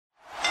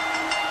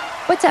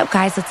What's up,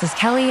 guys? This is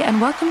Kelly,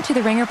 and welcome to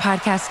the Ringer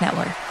Podcast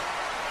Network.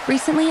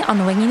 Recently, on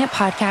the Winging It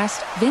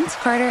podcast, Vince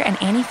Carter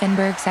and Annie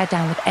Finberg sat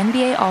down with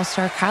NBA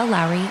All-Star Kyle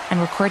Lowry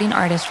and recording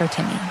artist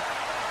Rotimi.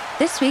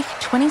 This week,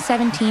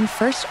 2017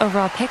 first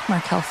overall pick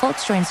Markelle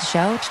Fultz joins the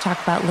show to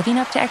talk about living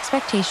up to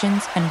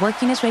expectations and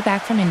working his way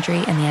back from injury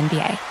in the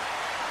NBA.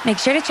 Make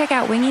sure to check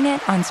out Winging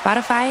It on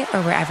Spotify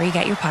or wherever you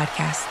get your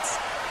podcasts.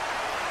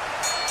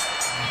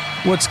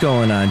 What's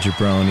going on,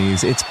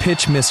 jabronis? It's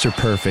Pitch Mr.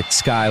 Perfect,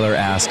 Skylar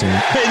Aston.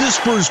 Hey, this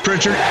is Bruce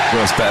Pritchard.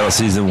 Roast Battle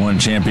Season 1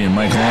 champion,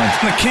 Mike Lawrence.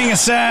 The King of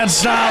Sad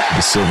Stop.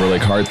 The Silver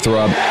Lake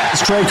Heartthrob.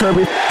 It's Trey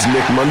Kirby. It's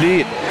Nick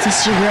Mundy. This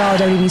is your girl,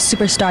 WWE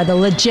superstar, the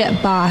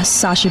legit boss,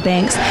 Sasha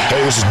Banks.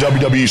 Hey, this is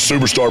WWE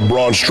superstar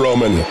Braun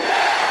Strowman.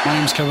 My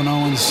name's Kevin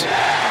Owens.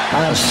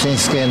 I'm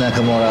Shinsuke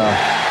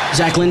Nakamura.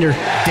 Zach Linder.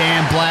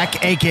 Dan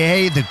Black,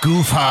 a.k.a. the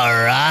Goof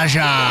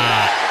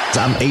Raja.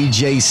 I'm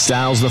AJ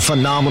Styles, the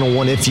phenomenal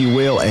one, if you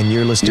will, and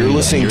you're listening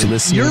to the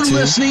Masked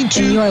Man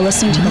Show. The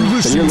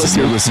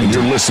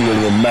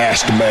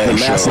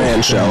Masked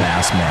Man Show. The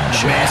Masked Man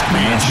Show.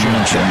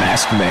 The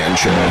Masked Man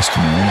Show.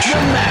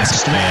 The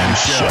Masked Man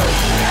Show.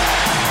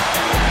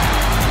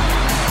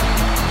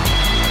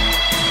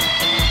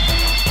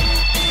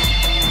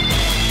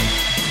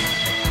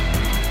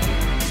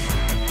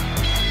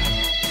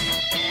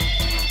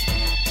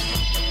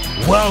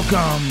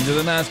 Welcome to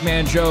the Masked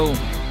Man Show.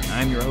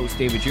 I'm your host,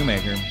 David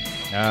Shoemaker.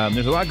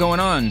 There's a lot going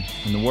on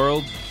in the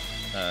world,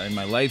 in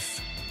my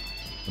life,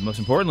 but most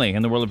importantly,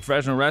 in the world of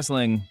professional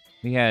wrestling.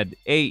 We had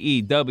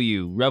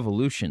AEW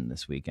Revolution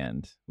this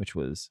weekend, which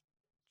was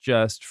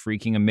just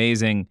freaking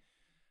amazing.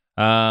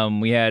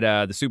 We had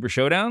the Super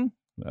Showdown,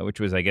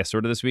 which was, I guess,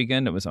 sort of this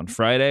weekend. It was on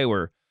Friday.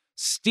 We're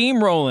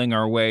steamrolling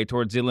our way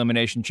towards the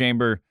Elimination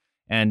Chamber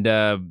and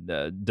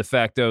de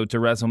facto to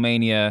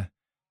WrestleMania.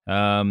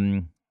 I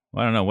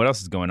don't know. What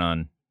else is going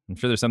on? I'm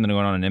sure there's something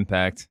going on in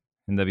Impact,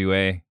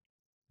 NWA,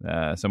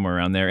 somewhere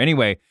around there.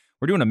 Anyway,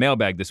 we're doing a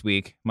mailbag this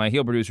week. My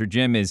heel producer,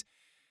 Jim, is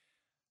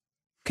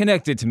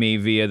connected to me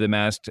via the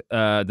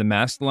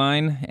masked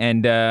line.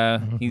 And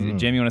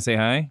Jim, you want to say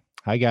hi?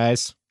 Hi,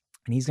 guys.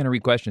 And he's going to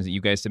read questions that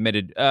you guys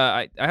submitted.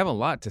 I have a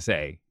lot to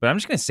say, but I'm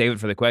just going to save it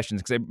for the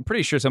questions because I'm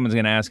pretty sure someone's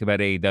going to ask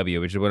about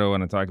AEW, which is what I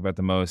want to talk about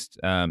the most,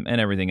 and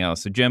everything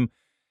else. So, Jim,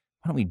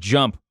 why don't we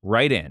jump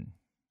right in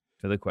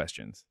to the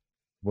questions?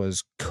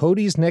 Was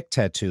Cody's neck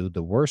tattoo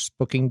the worst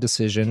booking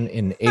decision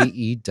in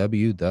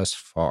AEW thus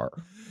far?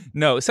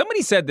 No,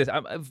 somebody said this.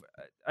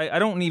 I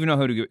don't even know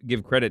who to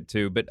give credit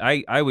to, but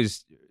I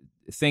was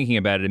thinking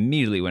about it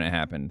immediately when it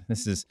happened.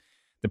 This is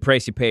the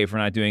price you pay for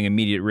not doing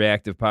immediate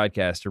reactive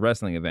podcasts to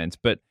wrestling events.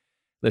 But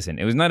listen,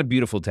 it was not a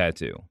beautiful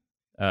tattoo.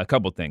 A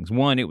couple things.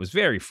 One, it was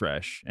very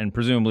fresh, and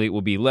presumably it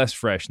will be less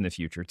fresh in the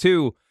future.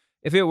 Two,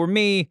 if it were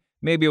me,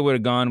 maybe I would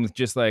have gone with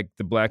just like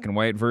the black and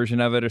white version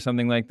of it or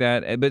something like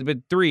that. But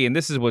three, and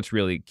this is what's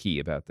really key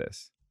about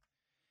this.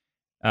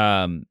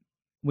 When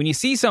you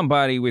see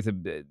somebody with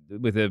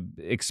a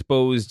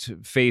exposed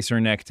face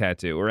or neck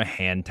tattoo or a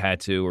hand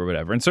tattoo or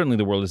whatever, and certainly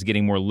the world is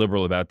getting more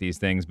liberal about these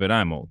things, but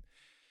I'm old.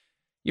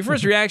 Your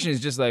first reaction is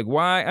just like,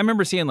 why? I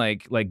remember seeing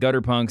like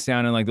gutter punks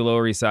down in like the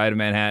Lower East Side of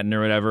Manhattan or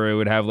whatever. It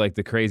would have like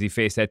the crazy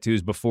face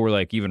tattoos before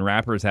like even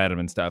rappers had them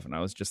and stuff. And I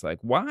was just like,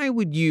 why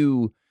would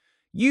you,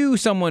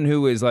 someone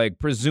who is like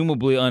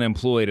presumably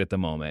unemployed at the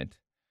moment,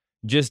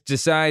 just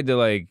decide to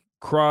like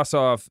cross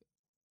off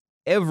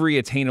every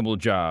attainable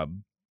job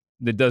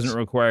that doesn't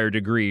require a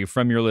degree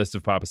from your list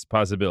of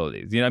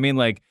possibilities? You know what I mean?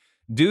 Like,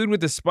 dude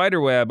with the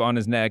spider web on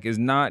his neck is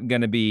not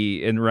going to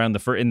be in the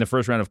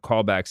first round of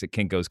callbacks at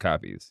Kinko's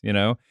copies, you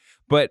know?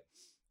 But,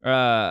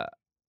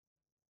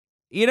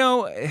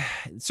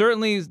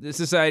 certainly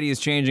society is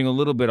changing a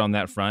little bit on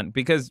that front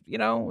because, I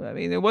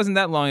mean, it wasn't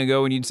that long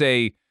ago when you'd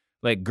say,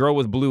 like, girl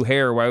with blue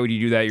hair, why would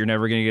you do that? You're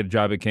never going to get a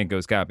job at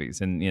Kinko's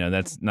copies. And,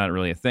 that's not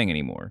really a thing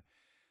anymore.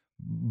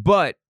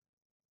 But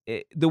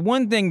the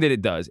one thing that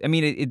it does, I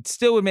mean, it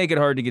still would make it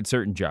hard to get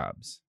certain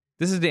jobs.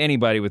 This is to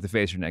anybody with a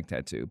face or neck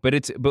tattoo.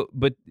 But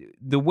but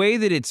the way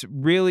that it's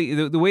really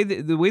the way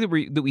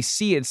that we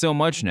see it so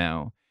much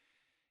now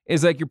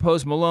is like your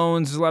Post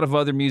Malones. There's a lot of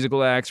other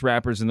musical acts,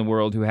 rappers in the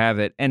world who have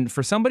it. And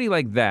for somebody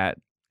like that,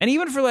 and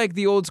even for like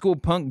the old school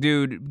punk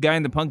guy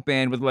in the punk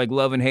band with like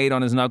love and hate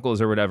on his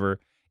knuckles or whatever,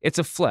 it's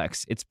a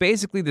flex. It's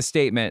basically the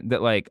statement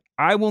that like,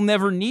 I will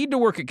never need to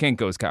work at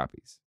Kinko's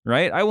copies,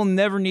 right? I will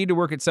never need to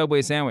work at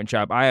Subway Sandwich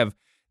Shop. I have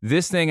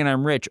this thing and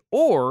I'm rich.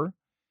 Or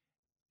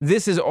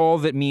this is all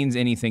that means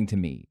anything to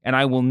me. And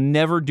I will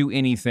never do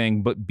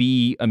anything but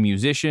be a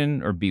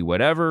musician or be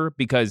whatever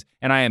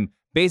and I am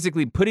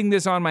basically putting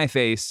this on my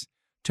face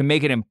to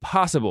make it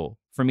impossible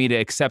for me to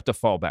accept a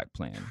fallback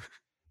plan.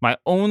 The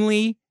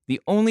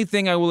only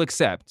thing I will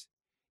accept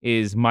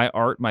is my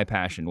art, my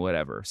passion,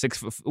 whatever.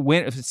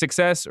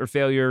 Success or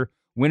failure,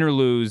 win or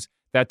lose,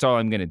 that's all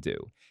I'm going to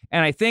do.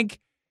 And I think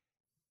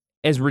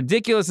as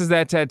ridiculous as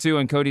that tattoo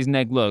on Cody's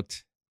neck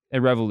looked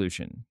at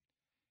Revolution,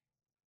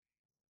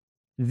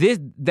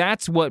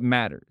 that's what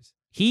matters.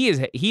 He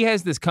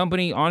has this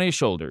company on his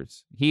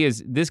shoulders.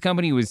 This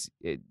company was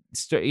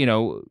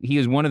he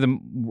is one of the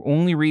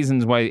only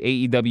reasons why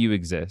AEW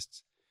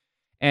exists.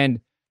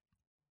 And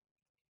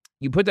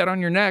you put that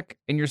on your neck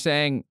and you're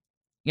saying,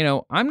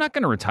 I'm not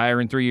going to retire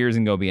in 3 years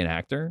and go be an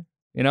actor.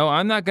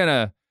 I'm not going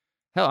to,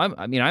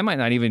 I might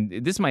not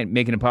even, this might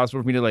make it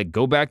impossible for me to like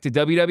go back to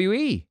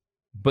WWE.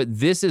 But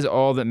this is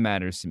all that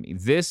matters to me.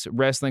 This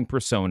wrestling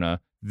persona,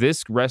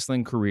 this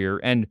wrestling career,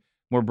 and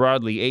more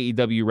broadly,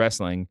 AEW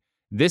wrestling,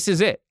 this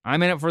is it.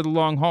 I'm in it for the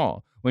long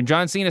haul. When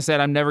John Cena said,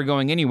 I'm never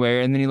going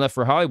anywhere, and then he left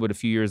for Hollywood a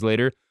few years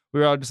later,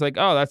 we were all just like,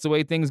 oh, that's the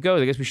way things go.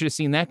 I guess we should have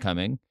seen that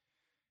coming.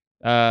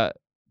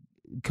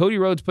 Cody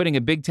Rhodes putting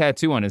a big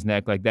tattoo on his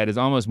neck like that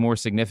is more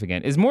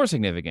significant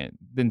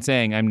than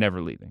saying, I'm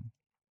never leaving.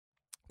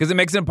 Because it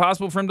makes it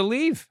impossible for him to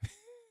leave.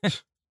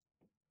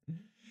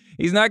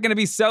 He's not going to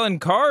be selling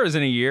cars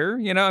in a year,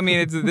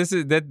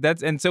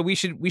 and so we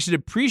should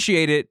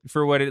appreciate it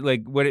for what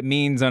it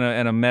means on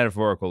a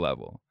metaphorical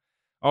level.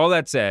 All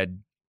that said,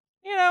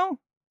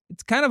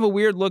 it's kind of a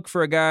weird look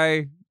for a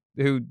guy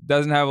who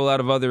doesn't have a lot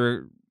of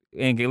other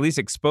ink, at least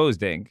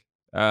exposed ink,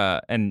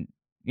 and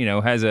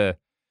has a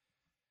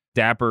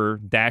dapper,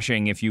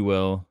 dashing, if you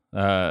will,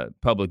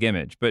 public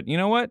image. But you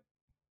know what?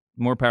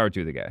 More power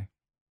to the guy.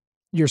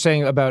 You're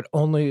saying about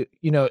only,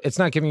 it's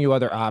not giving you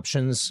other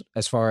options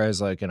as far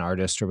as like an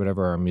artist or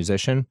whatever, or a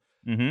musician.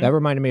 Mm-hmm. That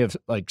reminded me of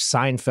like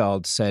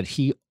Seinfeld said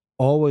he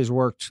always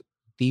worked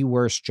the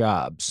worst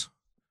jobs.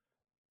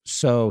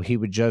 So he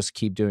would just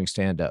keep doing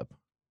stand-up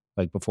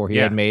like before he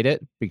had made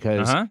it,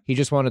 because he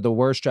just wanted the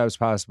worst jobs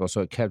possible.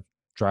 So it kept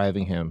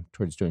driving him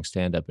towards doing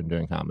stand-up and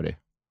doing comedy.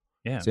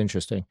 Yeah. It's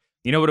interesting.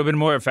 What would have been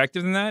more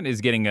effective than that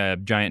is getting a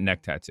giant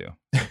neck tattoo.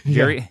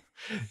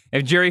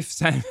 If Jerry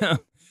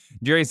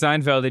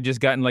Seinfeld had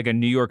just gotten like a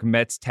New York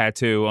Mets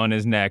tattoo on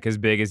his neck as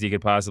big as he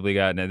could possibly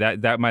gotten,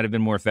 that might have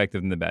been more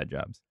effective than the bad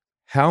jobs.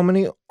 How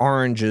many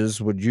oranges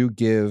would you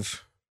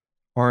give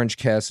Orange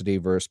Cassidy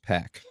versus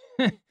Pac?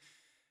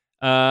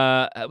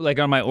 Like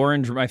on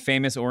my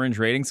famous orange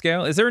rating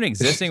scale. Is there an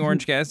existing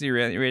Orange Cassidy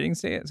rating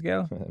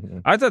scale?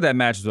 I thought that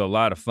match was a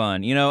lot of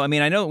fun.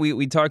 I know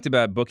we talked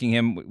about booking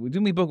him.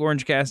 Didn't we book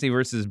Orange Cassidy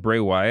versus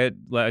Bray Wyatt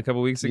a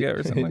couple weeks ago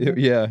or something like that?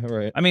 Yeah,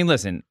 right.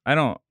 Listen,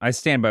 I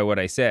stand by what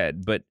I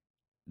said, but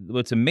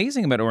what's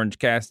amazing about Orange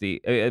Cassidy,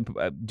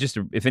 just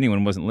if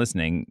anyone wasn't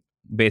listening,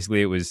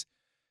 basically it was,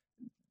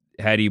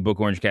 how do you book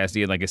Orange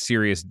Cassidy in like a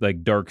serious,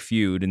 like dark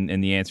feud?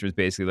 And the answer is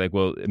basically like,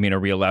 well, are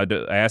we allowed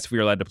to, I asked if we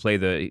were allowed to play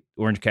the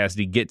Orange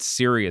Cassidy Get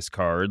Serious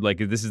card. Like,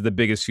 if this is the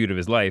biggest feud of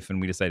his life.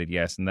 And we decided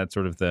yes. And that's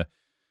sort of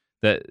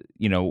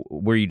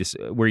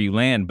where you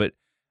land. But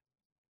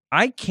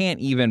I can't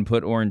even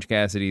put Orange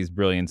Cassidy's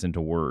brilliance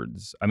into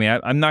words.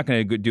 I'm not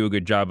going to do a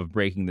good job of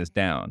breaking this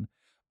down,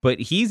 but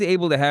he's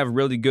able to have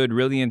really good,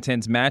 really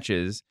intense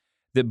matches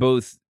that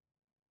both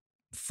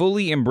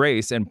fully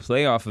embrace and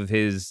play off of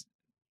his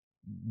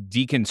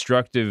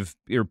deconstructive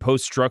or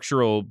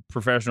post-structural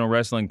professional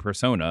wrestling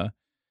persona,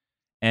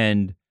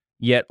 and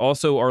yet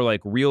also are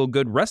like real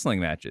good wrestling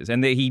matches.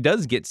 And he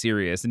does get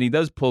serious, and he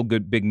does pull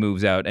good big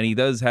moves out, and he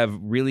does have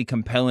really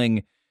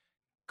compelling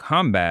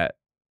combat.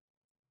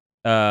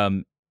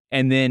 And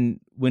then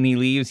when he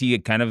leaves, he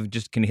kind of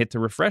just can hit the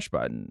refresh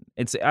button.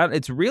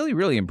 It's really,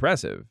 really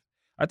impressive.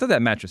 I thought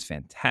that match was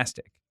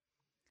fantastic.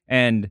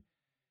 And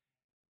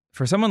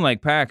for someone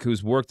like Pac,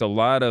 who's worked a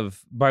lot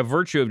by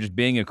virtue of just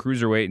being a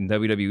cruiserweight in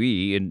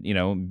WWE,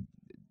 and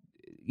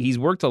he's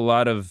worked a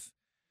lot of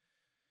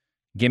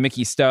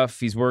gimmicky stuff.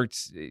 He's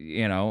worked,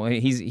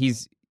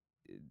 he's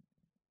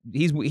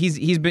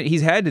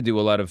had to do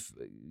a lot of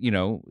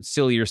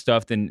sillier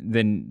stuff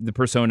than the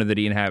persona that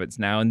he inhabits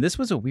now. And this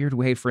was a weird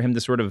way for him to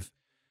sort of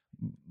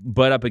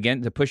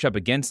push up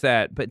against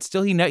that. But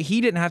still, he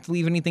didn't have to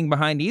leave anything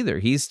behind either.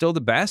 He's still the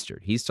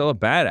bastard. He's still a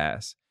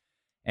badass.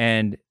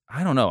 And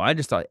I don't know. I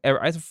just thought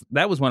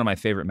that was one of my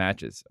favorite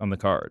matches on the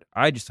card.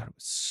 I just thought it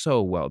was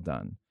so well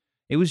done.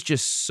 It was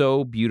just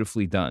so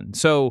beautifully done.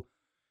 So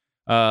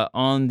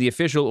on the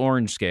official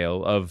orange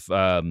scale of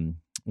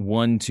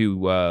 1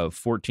 to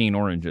 14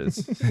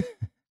 oranges,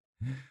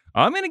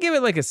 I'm going to give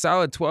it like a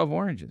solid 12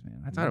 oranges,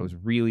 man. I thought it was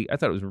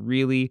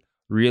really,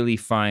 really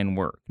fine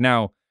work.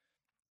 Now,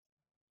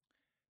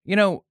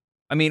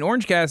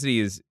 Orange Cassidy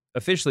is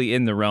officially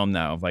in the realm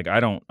now of like,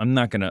 I'm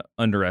not going to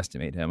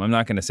underestimate him. I'm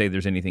not going to say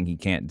there's anything he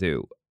can't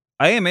do.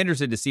 I am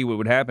interested to see what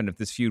would happen if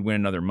this feud went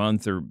another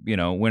month or,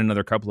 went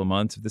another couple of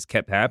months, if this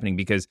kept happening,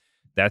 because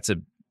that's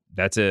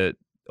a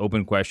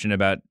open question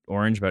about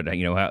Orange, about,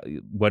 how,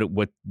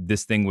 what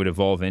this thing would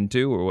evolve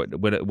into, or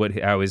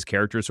how his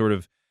character sort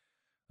of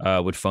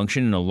would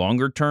function in a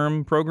longer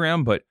term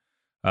program. But,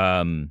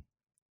 man,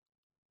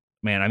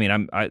 I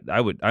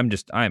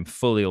am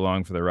fully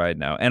along for the ride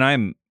now. And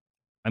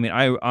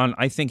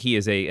I think he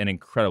is an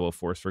incredible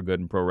force for good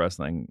in pro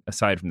wrestling,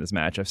 aside from this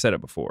match. I've said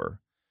it before.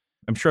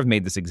 I'm sure I've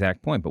made this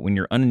exact point, but when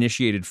your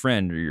uninitiated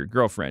friend or your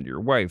girlfriend, or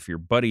your wife, your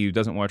buddy who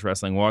doesn't watch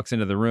wrestling walks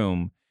into the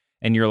room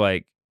and they're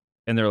like,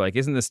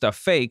 isn't this stuff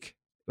fake?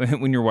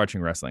 When you're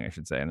watching wrestling, I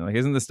should say. And they're like,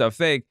 isn't this stuff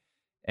fake?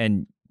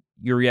 And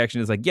your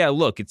reaction is like, yeah,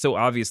 look, it's so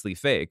obviously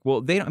fake.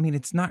 Well,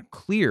 it's not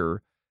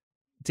clear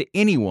to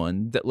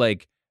anyone that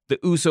like the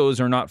Usos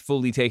are not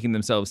fully taking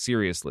themselves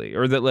seriously,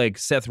 or that like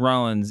Seth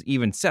Rollins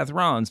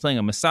playing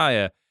a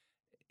Messiah,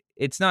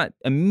 it's not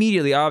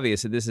immediately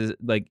obvious that this is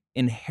like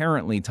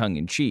inherently tongue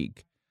in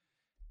cheek.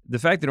 The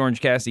fact that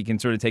Orange Cassidy can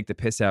sort of take the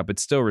piss out but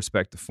still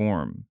respect the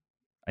form,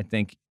 I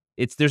think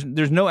it's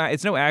no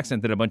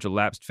accident that a bunch of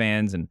lapsed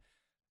fans and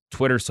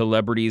Twitter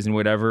celebrities and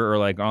whatever are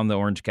like on the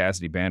Orange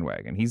Cassidy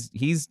bandwagon.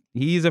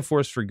 He's a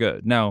force for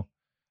good. Now,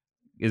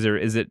 is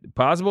it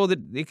possible that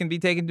it can be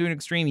taken to an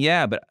extreme?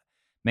 Yeah, but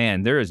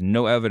man, there is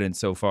no evidence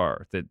so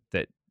far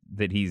that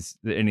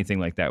anything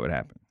like that would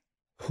happen.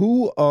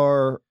 Who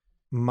are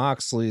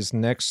Moxley's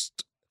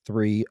next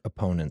 3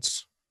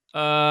 opponents?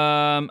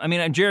 I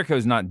mean,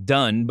 Jericho's not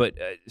done, but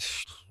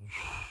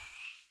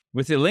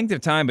with the length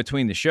of time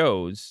between the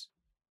shows,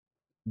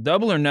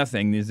 Double or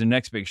Nothing is the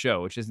next big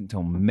show, which isn't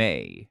until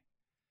May.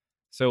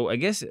 So I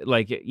guess,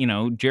 like, you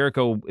know, if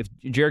Jericho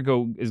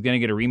is going to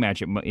get a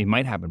rematch, it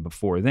might happen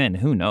before then.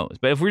 Who knows?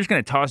 But if we're just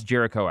going to toss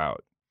Jericho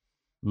out,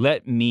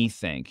 let me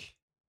think.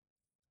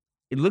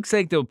 It looks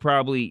like they'll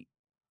probably...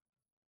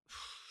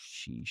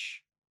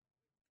 Sheesh.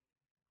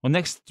 Well,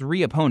 next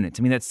 3 opponents.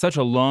 I mean, that's such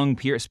a long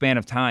span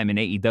of time in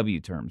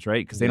AEW terms,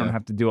 right? Because they don't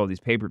have to do all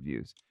these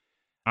pay-per-views.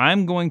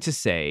 I'm going to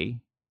say...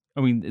 I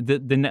mean,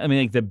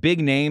 the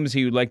big names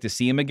he would like to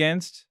see him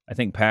against, I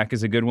think Pac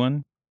is a good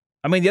one.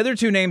 I mean, the other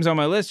 2 names on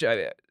my list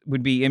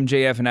would be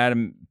MJF and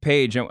Adam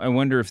Page. I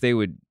wonder if they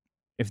would,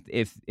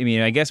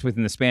 I guess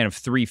within the span of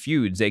 3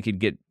 feuds, they could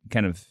get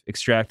kind of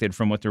extracted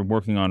from what they're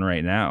working on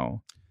right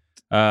now.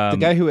 The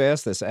guy who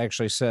asked this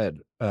actually said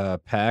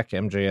Pac,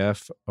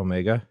 MJF,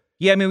 Omega.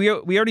 Yeah, I mean,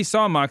 we already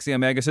saw Moxley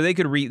Omega, so they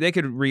could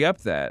re-up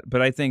that.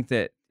 But I think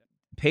that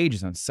Page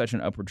is on such an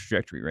upward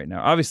trajectory right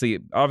now. Obviously,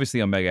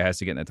 Omega has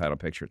to get in the title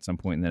picture at some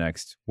point in the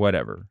next,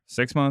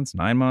 6 months,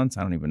 9 months.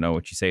 I don't even know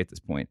what you say at this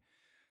point.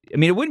 I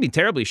mean, it wouldn't be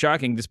terribly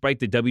shocking, despite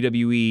the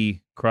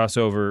WWE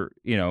crossover,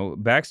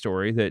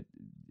 backstory, that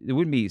it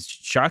wouldn't be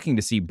shocking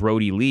to see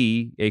Brody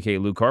Lee, aka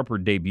Luke Harper,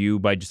 debut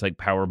by just like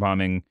power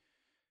bombing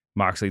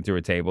Moxley through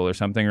a table or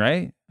something,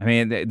 right? I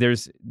mean,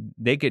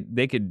 they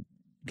could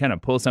kind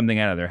of pull something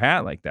out of their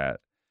hat like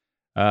that.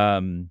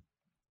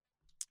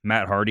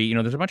 Matt Hardy,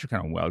 there's a bunch of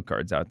kind of wild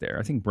cards out there.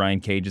 I think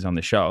Brian Cage is on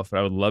the shelf, but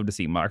I would love to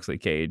see Moxley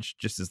Cage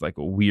just as like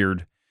a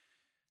weird.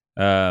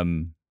 I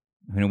mean,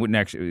 it wouldn't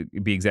actually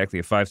be exactly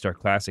a 5-star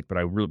classic, but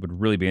I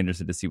would really be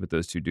interested to see what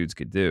those 2 dudes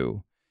could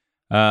do.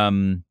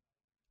 But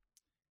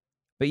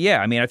yeah,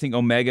 I mean, I think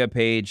Omega,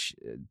 Page,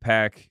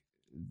 Pac,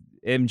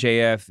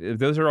 MJF,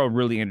 those are all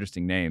really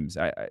interesting names.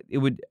 I'm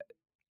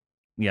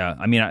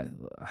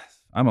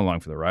along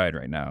for the ride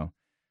right now.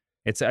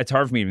 It's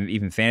hard for me to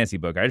even fantasy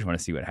book. I just want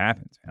to see what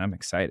happens. And I'm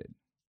excited.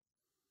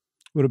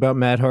 What about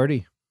Matt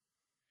Hardy?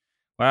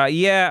 Well,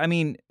 yeah, I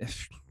mean,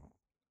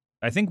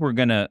 I think we're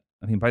going to...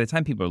 I mean, by the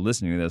time people are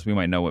listening to this, we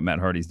might know what Matt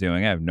Hardy's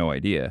doing. I have no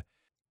idea.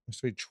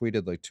 So he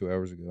tweeted like 2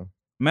 hours ago.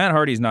 Matt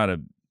Hardy's not a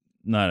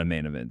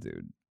main event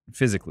dude,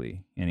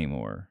 physically,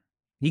 anymore.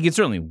 He can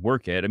certainly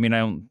work it. I mean, I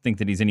don't think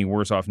that he's any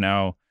worse off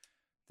now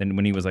than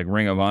when he was like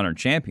Ring of Honor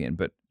champion,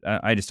 but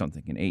I just don't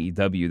think in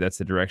AEW that's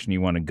the direction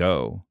you want to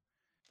go.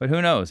 But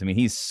who knows? I mean,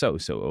 he's so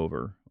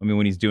over. I mean,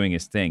 when he's doing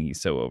his thing,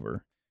 he's so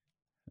over.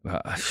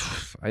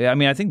 I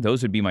mean, I think that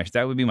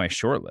would be my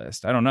short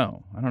list. I don't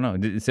know.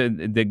 So,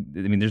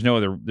 there's no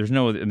other.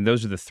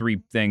 Those are the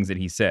 3 things that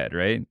he said,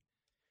 right?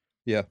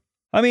 Yeah.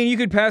 I mean, you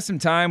could pass some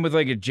time with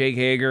like a Jake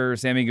Hager or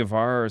Sammy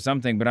Guevara or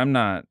something, but I'm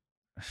not.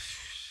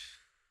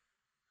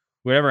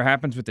 Whatever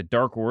happens with the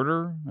Dark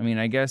Order, I mean,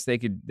 I guess they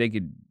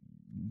could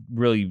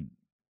really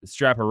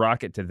strap a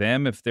rocket to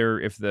them if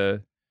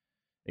the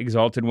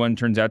Exalted One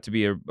turns out to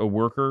be a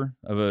worker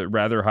of a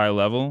rather high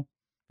level.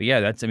 But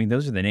yeah,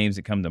 those are the names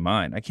that come to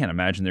mind. I can't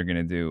imagine they're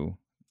going to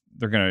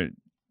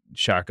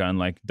shotgun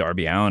like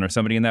Darby Allin or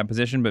somebody in that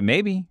position, but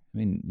maybe. I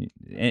mean,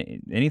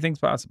 anything's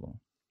possible.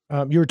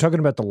 You were talking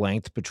about the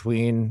length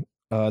between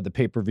the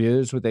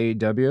pay-per-views with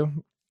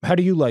AEW. How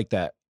do you like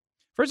that?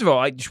 First of all,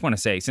 I just want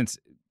to say,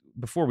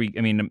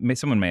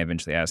 someone may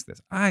eventually ask this.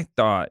 I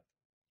thought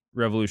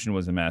Revolution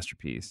was a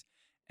masterpiece.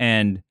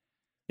 And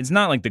it's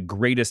not like the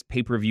greatest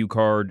pay-per-view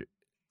card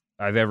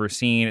I've ever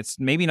seen. It's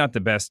maybe not the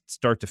best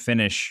start to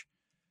finish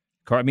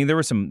card. I mean, there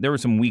were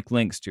some weak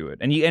links to it.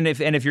 And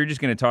if you're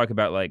just going to talk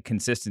about like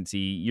consistency,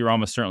 you're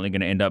almost certainly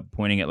going to end up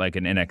pointing at like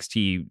an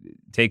NXT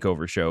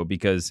takeover show,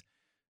 because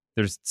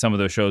there's some of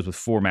those shows with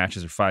 4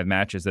 matches or 5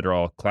 matches that are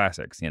all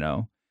classics,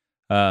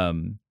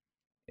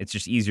 It's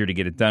just easier to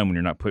get it done when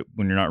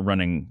you're not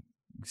running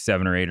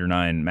 7 or 8 or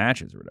 9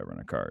 matches or whatever on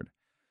a card.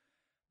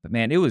 But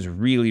man, it was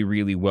really,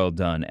 really well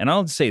done. And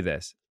I'll say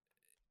this.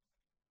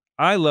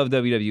 I love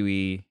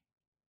WWE.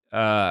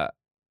 But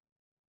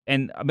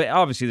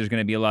obviously there's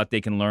going to be a lot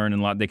they can learn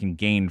and a lot they can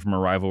gain from a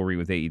rivalry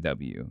with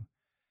AEW.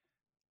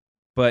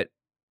 But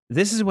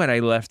this is what I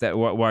left at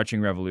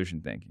watching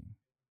Revolution thinking.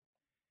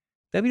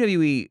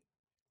 WWE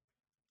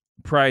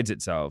prides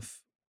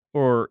itself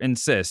or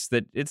insists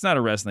that it's not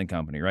a wrestling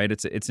company, right?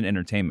 It's an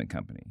entertainment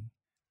company.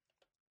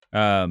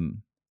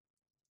 And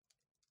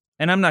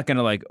I'm not going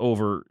to like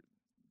over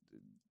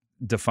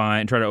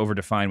try to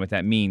over-define what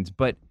that means.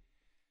 But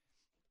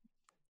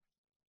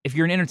if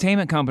you're an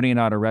entertainment company and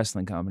not a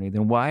wrestling company,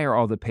 then why are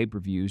all the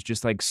pay-per-views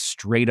just like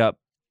straight up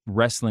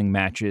wrestling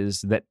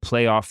matches that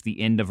play off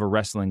the end of a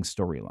wrestling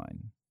storyline?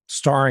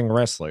 Starring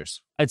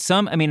wrestlers.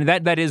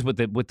 That is what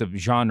the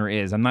genre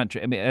is. I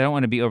don't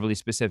want to be overly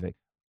specific.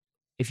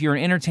 If you're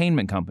an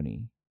entertainment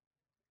company,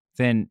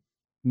 then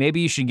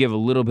maybe you should give a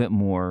little bit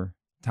more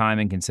time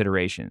and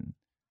consideration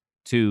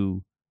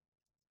to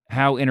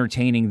how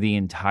entertaining the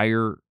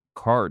entire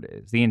card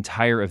is, the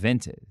entire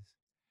event is.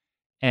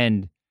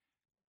 And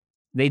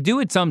they do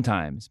it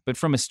sometimes, but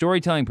from a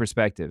storytelling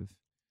perspective,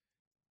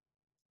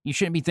 you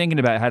shouldn't be thinking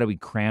about how do we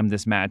cram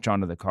this match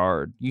onto the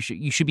card. You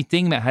should be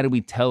thinking about how do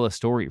we tell a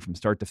story from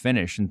start to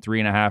finish in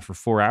 3.5 or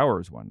 4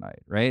 hours one night,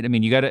 right? I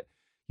mean, you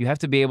have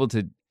to be able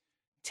to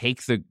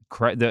take the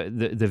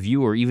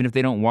viewer, even if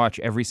they don't watch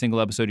every single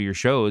episode of your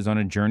shows, on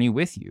a journey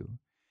with you.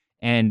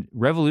 And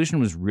Revolution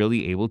was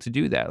really able to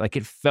do that. Like,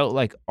 it felt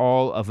like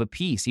all of a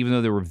piece, even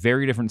though there were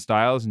very different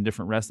styles and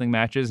different wrestling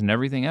matches and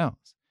everything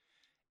else.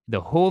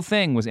 The whole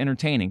thing was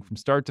entertaining from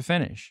start to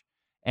finish.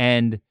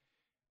 And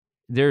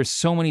there's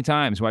so many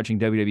times watching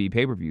WWE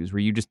pay-per-views where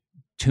you just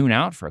tune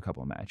out for a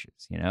couple of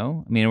matches, you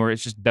know? I mean, where it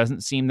just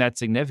doesn't seem that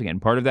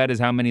significant. Part of that is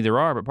how many there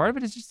are, but part of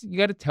it is just you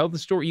got to tell the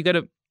story.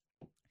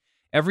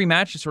 Every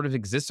match just sort of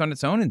exists on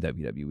its own in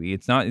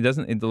WWE.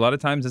 A lot of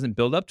times doesn't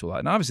build up to a lot.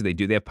 And obviously they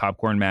do. They have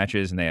popcorn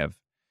matches and they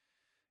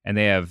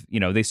have,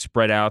 they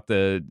spread out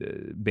the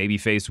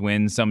babyface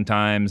wins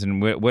sometimes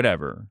and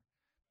whatever.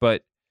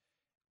 But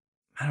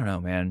I don't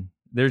know, man.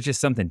 There's just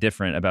something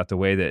different about the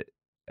way that,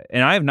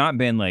 and I have not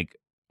been like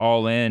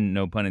all in,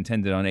 no pun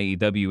intended, on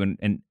AEW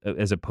and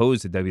as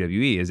opposed to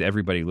WWE, as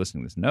everybody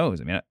listening to this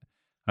knows. I mean,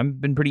 I've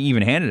been pretty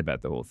even-handed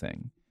about the whole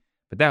thing,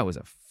 but that was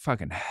a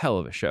fucking hell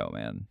of a show,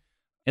 man.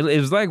 It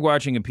was like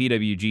watching a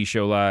PWG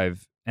show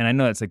live, and I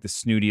know that's like the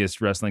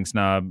snootiest wrestling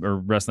snob or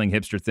wrestling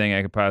hipster thing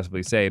I could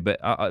possibly say, but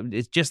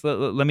it's just,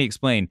 let me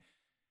explain.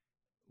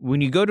 When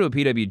you go to a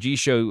PWG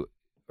show,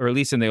 or at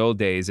least in the old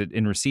days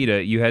in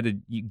Reseda,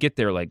 you get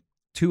there like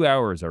 2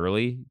 hours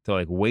early to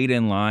like wait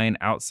in line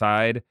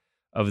outside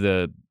of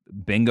the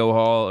bingo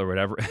hall or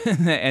whatever,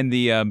 and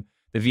the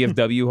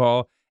VFW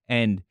hall,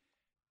 and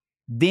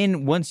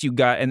then once you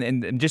got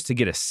and just to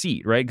get a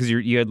seat, right? Because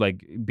you had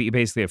like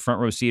basically a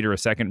front row seat or a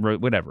second row,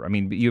 whatever. I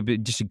mean,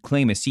 just to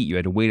claim a seat, you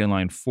had to wait in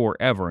line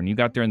forever, and you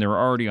got there and there were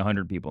already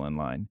 100 people in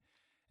line,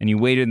 and you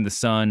waited in the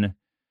sun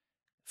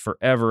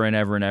forever and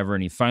ever and ever,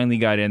 and you finally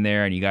got in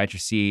there and you got your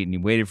seat and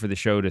you waited for the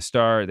show to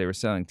start. They were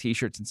selling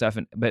T-shirts and stuff,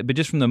 but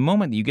just from the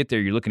moment that you get there,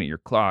 you're looking at your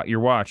clock,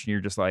 your watch, and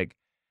you're just like,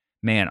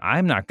 man,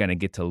 I'm not going to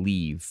get to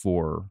leave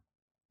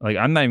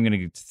I'm not even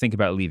going to think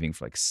about leaving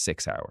for like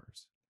 6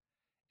 hours.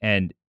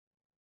 And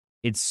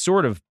it's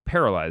sort of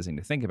paralyzing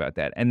to think about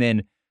that. And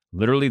then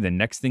literally the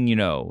next thing you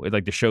know,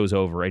 the show's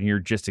over and you're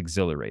just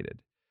exhilarated.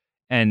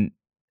 And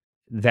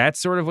that's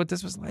sort of what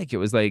this was like. It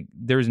was like,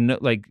 there's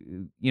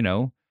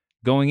no,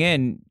 going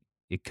in,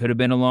 it could have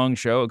been a long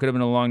show. It could have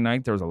been a long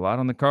night. There was a lot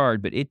on the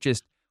card, but it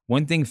just,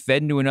 one thing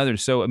fed into another.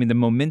 So, I mean, the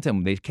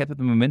momentum, they kept up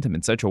the momentum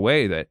in such a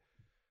way that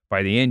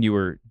by the end, you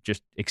were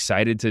just as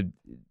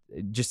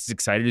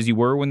excited as you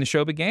were when the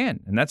show began.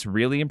 And that's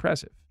really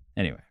impressive.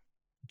 Anyway.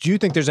 Do you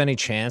think there's any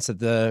chance that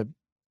the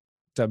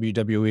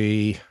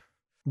WWE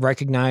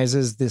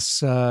recognizes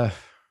this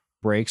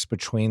breaks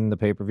between the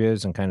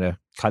pay-per-views and kind of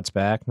cuts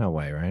back? No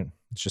way, right?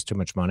 It's just too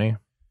much money.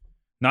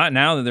 Not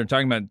now that they're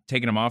talking about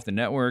taking them off the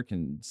network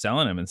and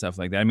selling them and stuff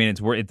like that. I mean,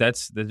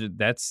 that's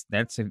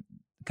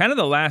kind of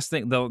the last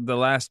thing, the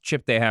last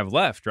chip they have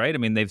left, right? I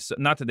mean,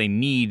 not that they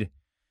need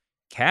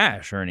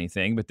cash or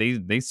anything, but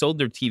they sold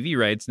their TV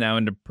rights now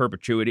into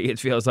perpetuity, it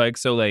feels like.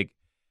 So like,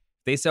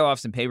 they sell off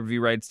some pay-per-view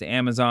rights to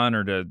Amazon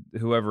or to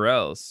whoever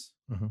else.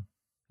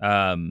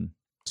 Mm-hmm.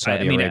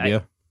 Saudi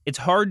Arabia. It's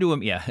hard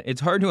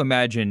to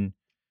imagine.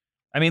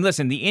 I mean,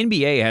 listen, the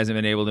NBA hasn't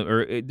been able to,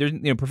 or there's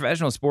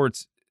professional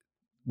sports.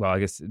 Well, I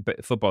guess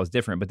football is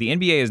different, but the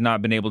NBA has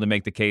not been able to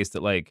make the case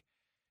that like,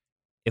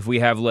 if we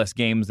have less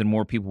games, then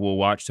more people will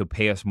watch. So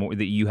pay us more.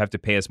 That you have to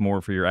pay us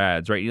more for your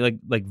ads, right?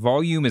 Like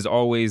volume is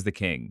always the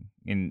king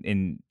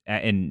in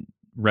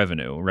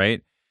revenue,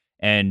 right?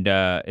 And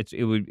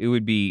it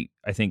would be,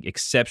 I think,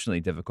 exceptionally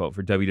difficult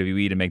for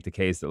WWE to make the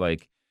case that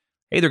like,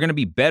 hey, they're going to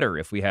be better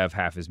if we have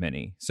half as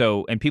many.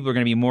 So, and people are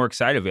going to be more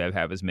excited if we have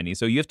half as many.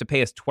 So you have to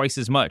pay us twice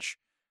as much,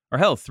 or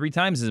hell, 3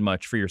 times as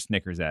much for your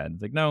Snickers ad.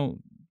 It's like, no,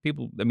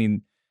 people. I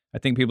mean, I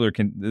think people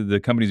the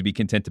companies would be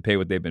content to pay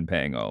what they've been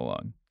paying all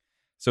along.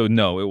 So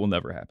no, it will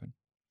never happen.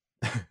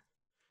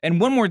 And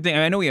one more thing,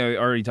 I know we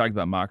already talked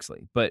about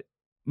Moxley, but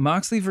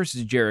Moxley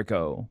versus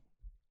Jericho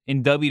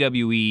in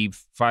WWE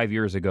 5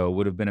 years ago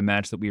would have been a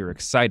match that we were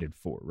excited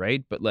for,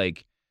 right? But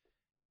like,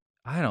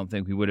 I don't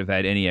think we would have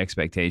had any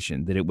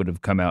expectation that it would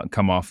have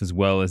come off as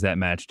well as that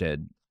match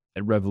did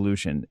at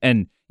Revolution.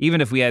 And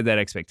even if we had that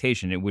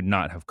expectation, it would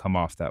not have come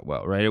off that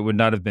well, right? It would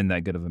not have been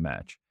that good of a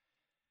match.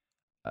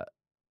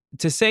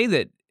 To say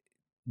that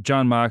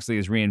Jon Moxley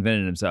has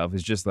reinvented himself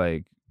is just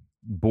like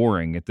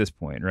boring at this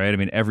point, right? I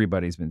mean,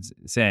 everybody's been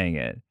saying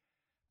it,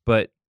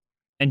 but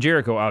And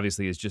Jericho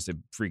obviously is just a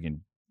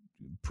freaking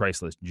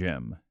priceless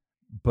gem.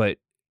 But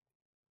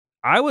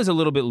I was a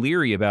little bit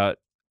leery about,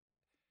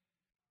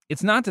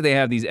 it's not that they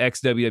have these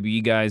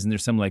ex-WWE guys and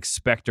there's some like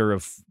specter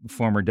of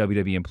former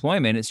WWE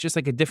employment. It's just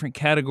like a different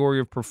category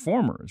of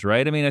performers,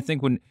 right? I mean, I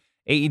think when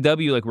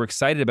AEW, like, we're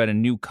excited about a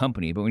new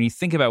company, but when you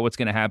think about what's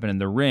going to happen in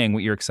the ring,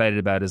 what you're excited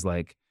about is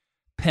like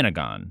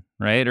Pentagon,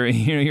 right? Or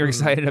you're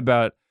excited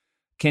about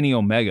Kenny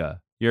Omega.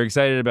 You're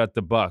excited about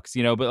the Bucks,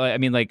 but I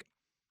mean, like,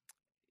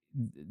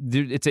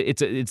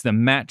 it's the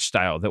match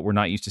style that we're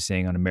not used to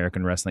seeing on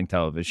American wrestling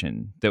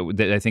television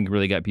that I think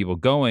really got people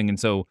going. And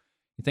so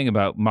you think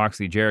about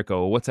Moxley,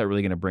 Jericho, what's that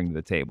really going to bring to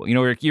the table?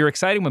 You're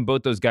excited when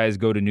both those guys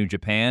go to New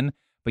Japan,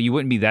 but you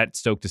wouldn't be that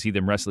stoked to see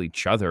them wrestle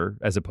each other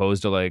as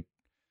opposed to like,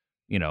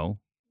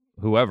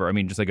 whoever. I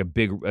mean, just like a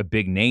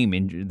big name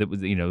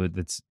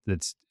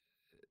that's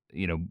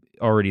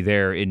already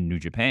there in New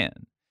Japan.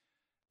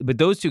 But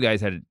those two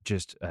guys had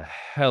just a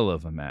hell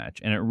of a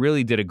match, and it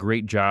really did a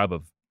great job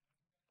of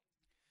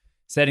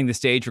setting the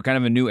stage for kind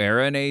of a new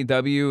era in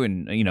AEW.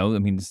 And, I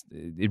mean,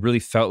 it really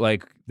felt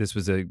like this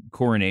was a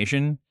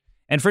coronation.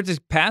 And for it to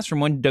pass from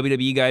one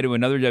WWE guy to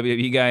another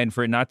WWE guy, and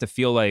for it not to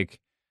feel like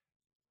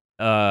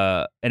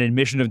an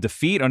admission of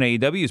defeat on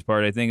AEW's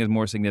part, I think is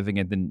more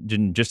significant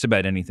than just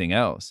about anything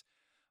else.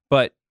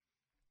 But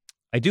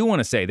I do want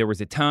to say there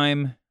was a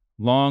time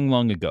long,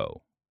 long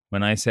ago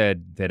when I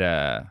said that,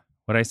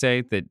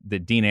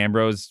 that Dean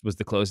Ambrose was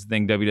the closest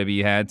thing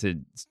WWE had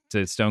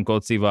to Stone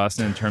Cold Steve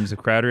Austin in terms of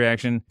crowd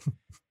reaction.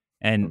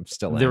 And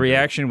the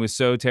reaction was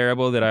so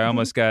terrible that I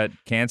almost got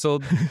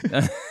canceled.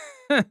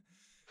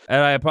 And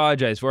I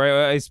apologize for it.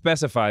 I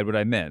specified what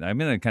I meant. I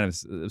meant a kind of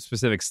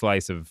specific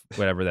slice of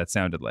whatever that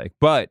sounded like.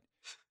 But,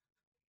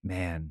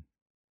 man,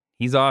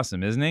 he's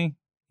awesome, isn't he?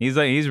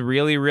 He's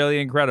really,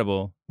 really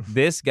incredible.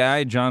 This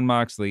guy, Jon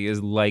Moxley,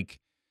 is like,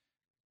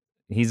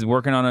 he's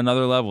working on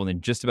another level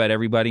than just about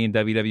everybody in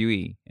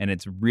WWE. And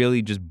it's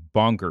really just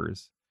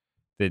bonkers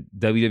that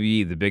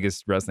WWE, the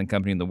biggest wrestling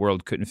company in the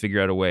world, couldn't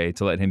figure out a way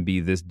to let him be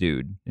this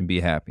dude and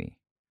be happy.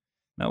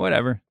 No,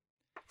 whatever.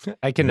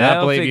 I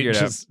cannot believe you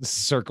just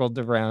circled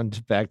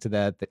around back to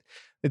that.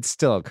 It's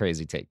still a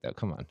crazy take, though.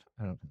 Come on.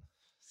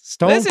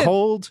 Stone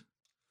Cold.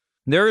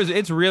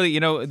 It's really,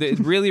 it's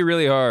really,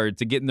 really hard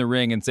to get in the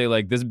ring and say,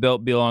 like, this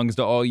belt belongs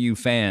to all you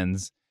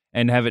fans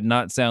and have it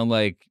not sound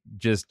like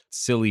just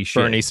silly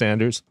shit. Bernie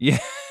Sanders. Yeah.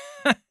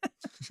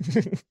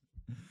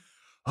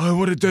 I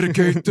want to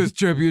dedicate this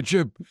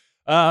championship.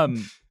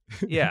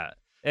 Yeah.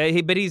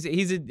 But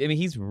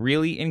he's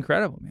really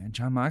incredible, man.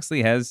 Jon Moxley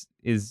is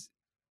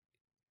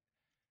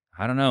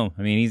I don't know.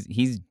 I mean,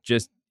 he's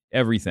just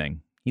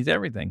everything. He's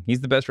everything.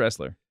 He's the best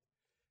wrestler.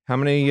 How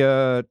many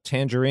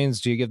tangerines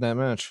do you give that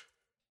match?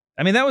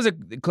 I mean, that was a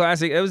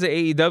classic. That was an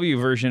AEW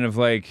version of,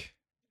 like,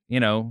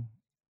 to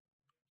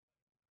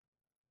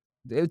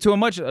a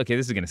much. Okay,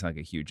 this is going to sound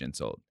like a huge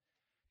insult.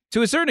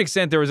 To a certain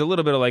extent, there was a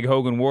little bit of like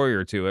Hogan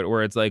Warrior to it,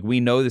 where it's like, we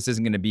know this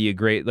isn't going to be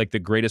the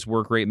greatest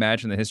work rate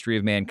match in the history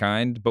of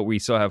mankind, but we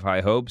still have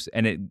high hopes,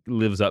 and it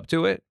lives up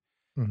to it.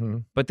 Mm-hmm.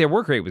 But their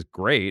work rate was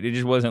great. It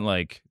just wasn't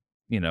like,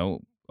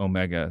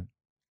 Omega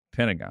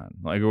Pentagon,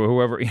 like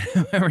whoever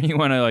you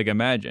want to like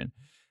imagine.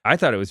 I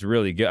thought it was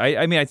really good.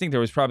 I mean, I think there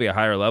was probably a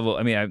higher level.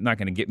 I mean, I'm not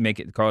going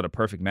to call it a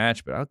perfect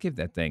match, but I'll give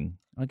that thing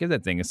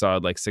a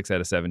solid like 6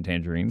 out of 7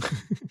 tangerines.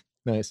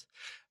 Nice.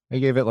 I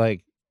gave it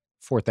like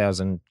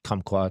 4,000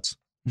 kumquats.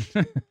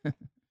 All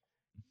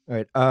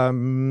right.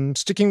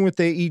 Sticking with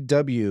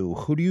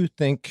AEW, who do you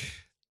think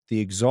the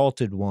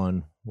Exalted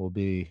One will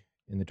be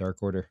in the Dark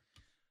Order?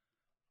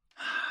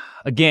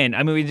 Again,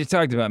 I mean, we just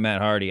talked about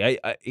Matt Hardy.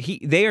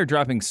 They are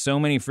dropping so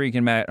many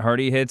freaking Matt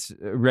Hardy hints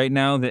right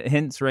now,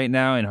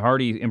 and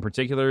Hardy in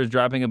particular is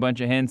dropping a bunch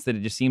of hints that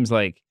it just seems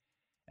like,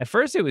 at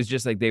first it was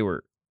just like they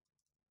were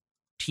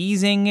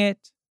teasing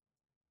it,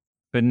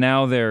 but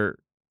now they're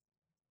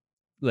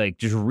like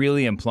just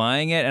really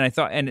implying it. And I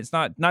thought, and it's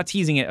not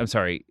teasing it. I'm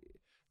sorry.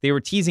 They were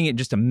teasing it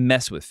just to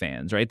mess with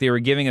fans, right? They were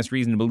giving us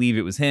reason to believe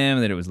it was him,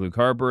 that it was Luke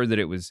Harper, that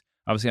it was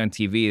obviously on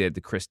TV, that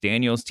the Chris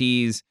Daniels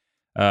tease.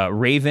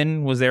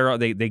 Raven was there.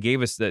 They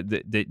gave us the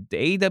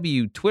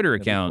AEW Twitter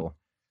account. Cool.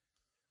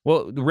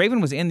 Well,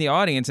 Raven was in the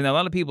audience, and a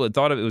lot of people had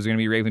thought of it was going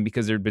to be Raven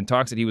because there had been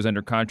talks that he was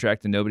under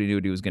contract and nobody knew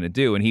what he was going to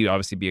do, and he'd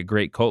obviously be a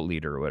great cult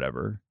leader or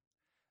whatever.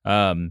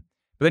 But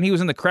then he was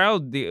in the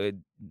crowd a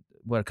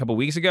couple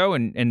weeks ago,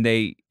 and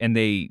the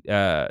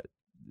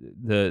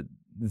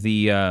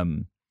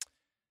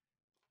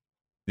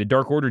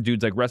Dark Order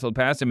dudes like wrestled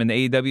past him, and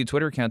the AEW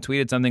Twitter account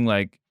tweeted something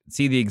like,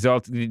 "See the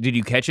Exalted? Did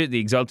you catch it? The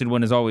Exalted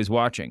One is always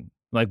watching."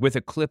 Like with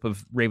a clip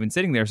of Raven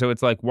sitting there. So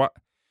it's like, what?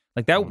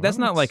 Like that? What? That's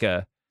not like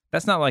a.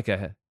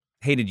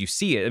 Hey, did you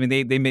see it? I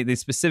mean, they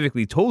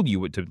specifically told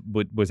you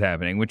what was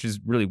happening, which is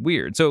really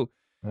weird. So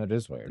that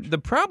is weird. The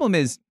problem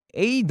is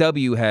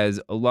AEW has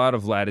a lot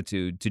of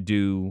latitude to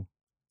do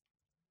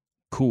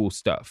cool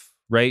stuff,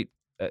 right?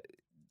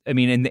 I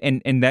mean,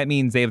 and that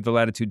means they have the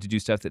latitude to do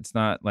stuff that's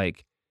not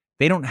like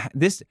they don't.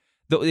 The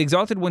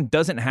Exalted One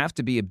doesn't have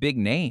to be a big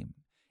name.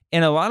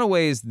 in a lot of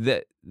ways,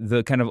 the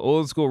kind of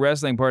old school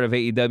wrestling part of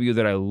AEW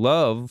that I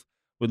love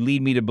would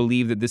lead me to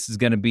believe that this is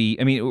going to be,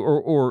 I mean,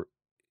 or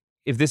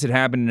if this had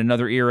happened in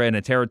another era in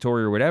a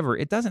territory or whatever,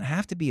 it doesn't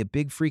have to be a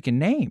big freaking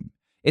name.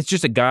 It's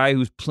just a guy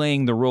who's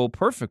playing the role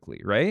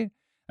perfectly, right?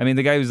 I mean,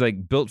 the guy who's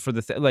like built for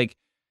like,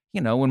 you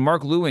know, when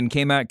Mark Lewin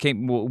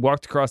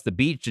walked across the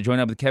beach to join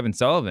up with Kevin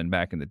Sullivan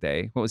back in the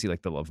day. What was he,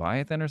 like the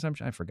Leviathan or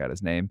something? I forgot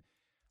his name.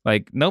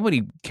 Like,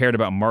 nobody cared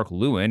about Mark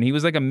Lewin. He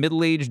was like a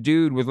middle-aged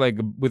dude with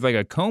like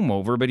a comb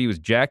over, but he was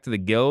jacked to the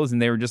gills,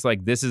 and they were just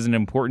like, this is an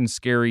important,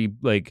 scary,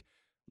 like,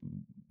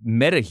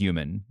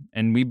 meta-human,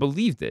 and we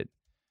believed it.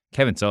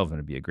 Kevin Sullivan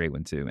would be a great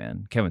one too,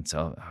 man. Kevin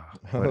Sullivan.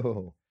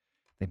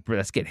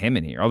 Let's get him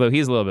in here. Although I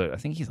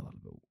think he's a little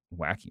bit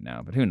wacky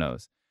now, but who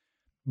knows?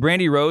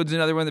 Brandy Rhodes,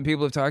 another one that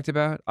people have talked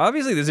about.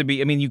 Obviously, this would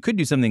be, I mean, you could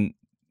do something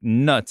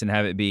nuts and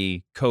have it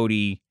be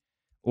Cody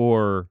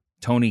or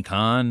Tony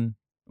Khan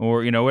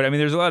or, you know what? I mean,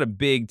 there's a lot of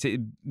big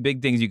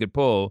things you could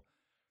pull.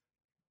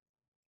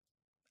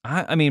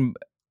 I mean,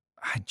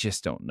 I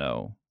just don't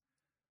know.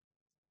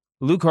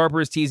 Luke Harper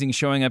is teasing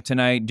showing up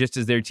tonight, just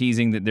as they're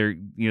teasing that they're,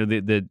 you know,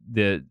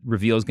 the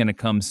reveal is going to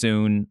come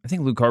soon. I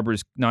think Luke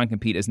Harper's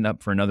non-compete isn't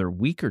up for another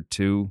week or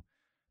two,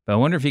 but I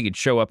wonder if he could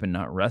show up and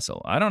not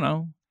wrestle. I don't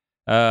know.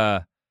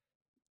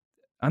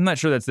 I'm not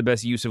sure that's the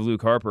best use of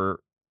Luke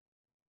Harper.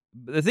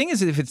 But the thing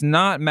is, if it's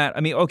not Matt,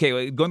 I mean,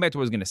 okay, going back to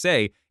what I was going to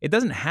say, it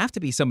doesn't have to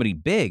be somebody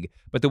big,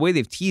 but the way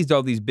they've teased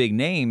all these big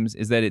names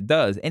is that it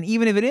does. And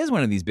even if it is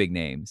one of these big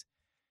names,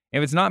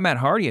 if it's not Matt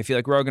Hardy, I feel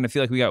like we're all going to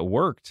feel like we got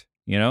worked.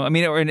 You know, I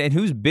mean, and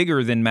who's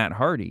bigger than Matt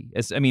Hardy?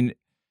 I mean,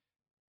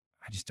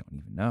 I just don't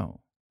even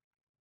know.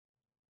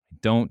 I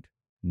don't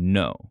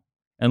know.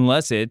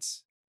 Unless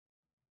it's,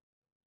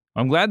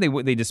 I'm glad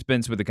they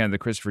dispensed with the kind of the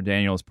Christopher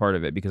Daniels part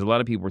of it, because a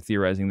lot of people were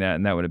theorizing that,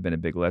 and that would have been a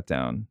big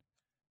letdown.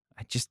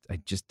 I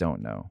just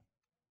don't know.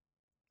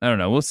 I don't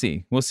know. We'll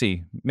see.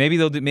 Maybe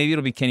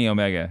it'll be Kenny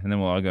Omega, and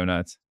then we'll all go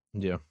nuts.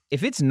 Yeah.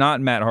 If it's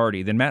not Matt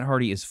Hardy, then Matt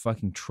Hardy is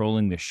fucking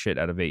trolling the shit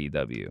out of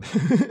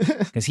AEW.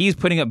 Because he's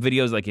putting up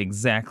videos like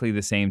exactly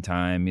the same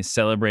time. He's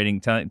celebrating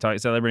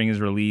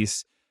his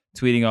release,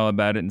 tweeting all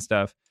about it and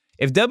stuff.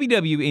 If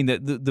WWE,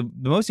 the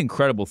most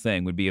incredible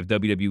thing would be if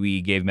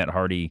WWE gave Matt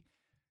Hardy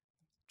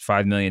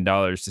 $5 million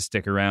to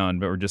stick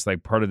around, but we're just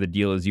like, part of the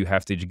deal is you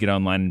have to get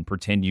online and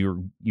pretend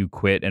you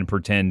quit and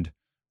pretend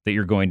that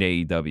you're going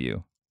to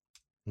AEW.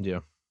 Yeah.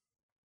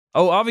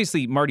 Oh,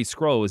 obviously, Marty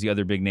Scurll was the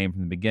other big name from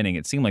the beginning.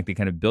 It seemed like they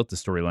kind of built the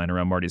storyline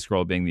around Marty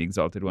Scurll being the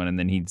exalted one, and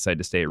then he decided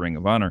to stay at Ring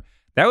of Honor.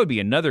 That would be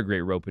another great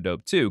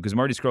rope-a-dope, too, because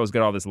Marty Scurll's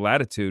got all this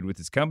latitude with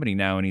his company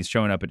now, and he's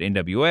showing up at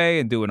NWA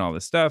and doing all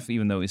this stuff,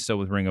 even though he's still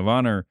with Ring of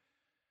Honor.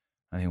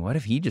 I mean, what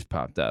if he just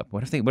popped up?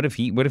 What if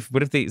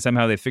they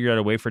somehow they figured out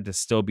a way for it to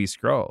still be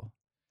Scurll?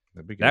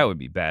 That'd be good. That would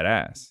be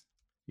badass.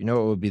 You know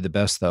what would be the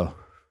best, though?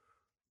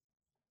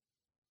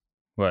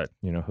 What?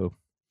 You know who?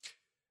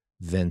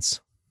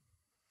 Vince.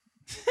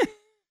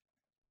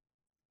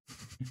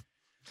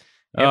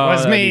 It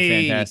was me.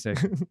 Be fantastic.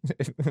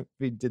 If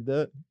we did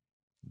that,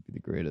 it'd be the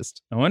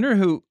greatest. I wonder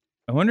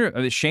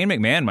Shane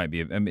McMahon might be.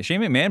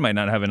 Shane McMahon might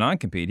not have a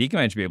non-compete. He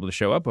might just be able to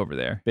show up over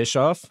there.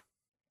 Bischoff.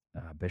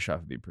 Bischoff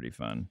would be pretty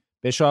fun.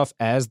 Bischoff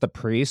as the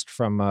priest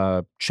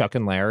from Chuck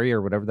and Larry,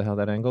 or whatever the hell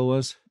that angle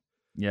was.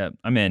 Yeah,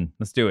 I'm in.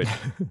 Let's do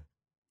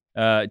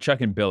it.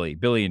 Chuck and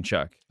Billy and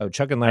Chuck. Oh,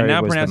 Chuck and Larry. I'm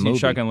now was pronouncing the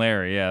movie. Chuck and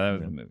Larry. Yeah, that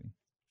was the movie.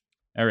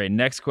 All right,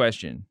 next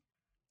question.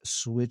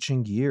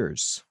 Switching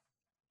gears.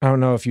 I don't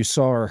know if you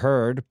saw or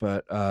heard,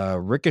 but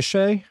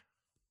Ricochet.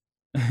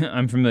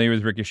 I'm familiar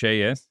with Ricochet,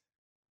 yes.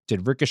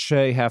 Did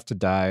Ricochet have to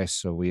die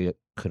so we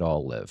could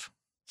all live?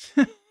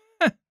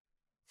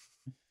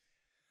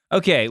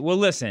 Okay, well,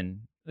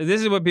 listen.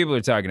 This is what people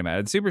are talking about.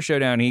 At Super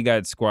Showdown, he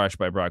got squashed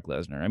by Brock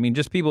Lesnar. I mean,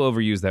 just people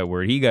overuse that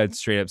word. He got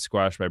straight up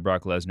squashed by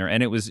Brock Lesnar,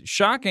 and it was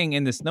shocking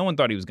in this. No one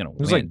thought he was going to win.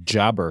 It was like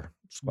jobber.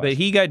 But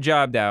he got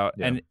jobbed out,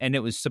 yeah. and it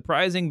was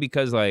surprising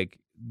because, like,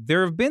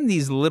 there have been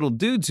these little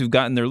dudes who've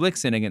gotten their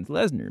licks in against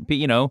Lesnar.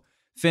 You know,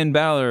 Finn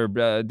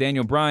Balor,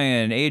 Daniel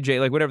Bryan,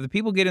 AJ, like whatever. The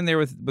people get in there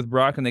with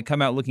Brock, and they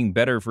come out looking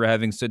better for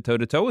having stood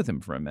toe-to-toe with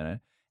him for a minute.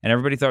 And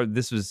everybody thought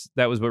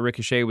that was what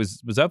Ricochet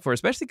was up for,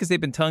 especially because they've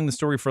been telling the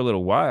story for a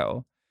little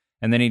while.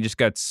 And then he just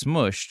got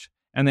smushed.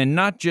 And then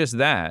not just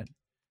that,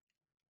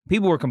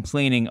 people were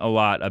complaining a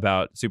lot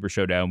about Super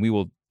Showdown. We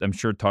will, I'm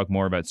sure, talk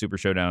more about Super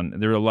Showdown.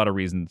 There are a lot of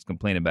reasons to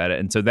complain about it.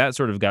 And so that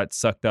sort of got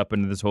sucked up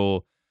into this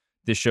whole,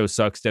 this show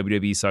sucks,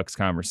 WWE sucks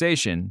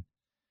conversation.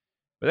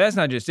 But that's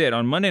not just it.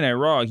 On Monday Night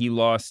Raw, he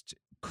lost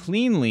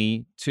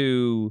cleanly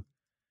to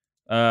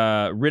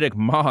Riddick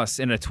Moss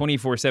in a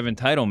 24/7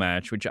 title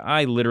match, which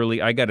I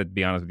got to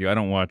be honest with you,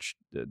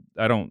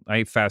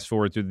 I fast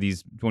forward through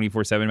these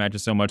 24/7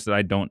 matches so much that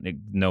I don't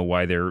know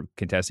why they're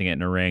contesting it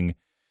in a ring.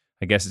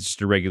 I guess it's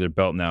just a regular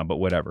belt now, but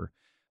whatever.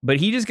 But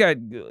he just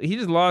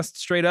lost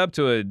straight up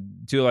to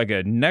like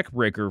a neck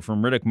breaker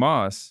from Riddick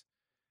Moss.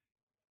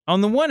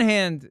 On the one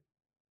hand,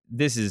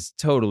 this is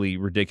totally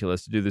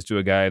ridiculous to do this to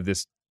a guy of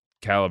this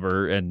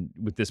caliber and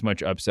with this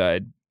much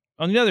upside.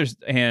 On the other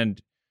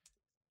hand,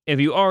 if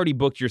you already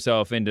booked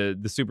yourself into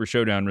the Super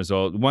Showdown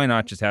result, why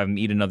not just have him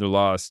eat another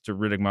loss to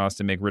Riddick Moss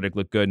to make Riddick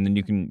look good, and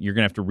then you're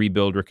gonna have to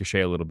rebuild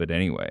Ricochet a little bit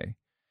anyway.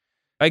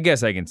 I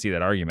guess I can see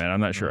that argument. I'm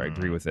not sure I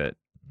agree with it,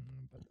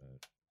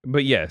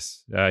 but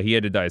yes, he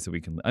had to die so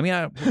we can. I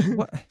mean,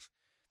 what?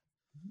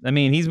 I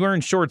mean, he's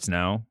wearing shorts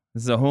now.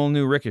 This is a whole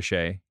new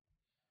Ricochet.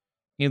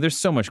 You know, there's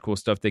so much cool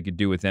stuff they could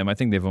do with him. I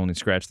think they've only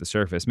scratched the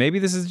surface. Maybe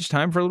this is just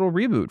time for a little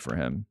reboot for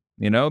him,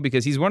 you know,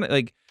 because he's when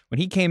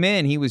he came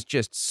in, he was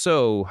just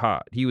so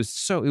hot. He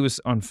was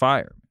on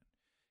fire.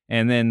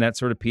 And then that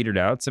sort of petered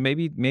out. So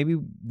maybe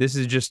this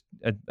is just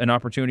an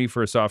opportunity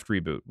for a soft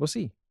reboot. We'll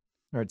see.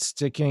 All right,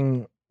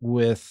 sticking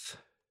with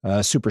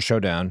Super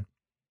Showdown,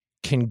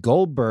 can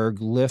Goldberg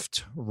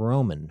lift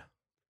Roman?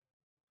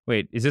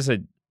 Wait, is this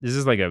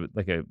like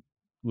a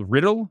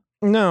riddle?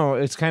 No,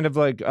 it's kind of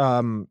like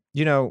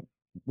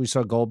we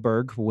saw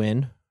Goldberg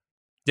win.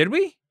 Did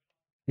we?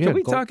 Yeah, Can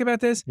we talk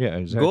about this? Yeah,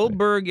 exactly.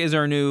 Goldberg is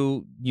our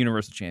new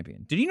Universal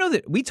Champion. Did you know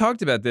that we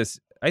talked about this?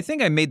 I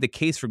think I made the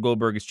case for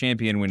Goldberg as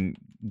champion when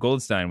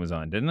Goldstein was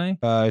on, didn't I?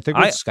 I think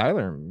with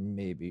Skyler,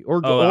 maybe.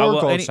 Or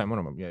Goldstein, one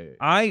of them. Yeah.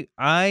 I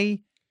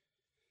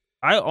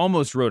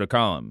almost wrote a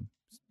column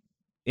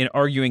in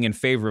arguing in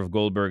favor of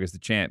Goldberg as the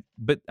champ,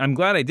 but I'm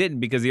glad I didn't,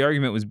 because the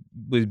argument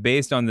was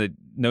based on the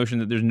notion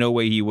that there's no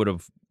way he would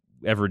have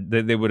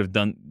they would have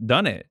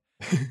done it.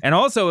 And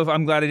also, if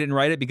I'm glad I didn't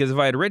write it, because if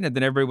I had written it,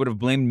 then everybody would have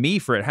blamed me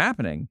for it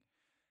happening.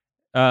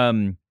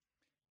 I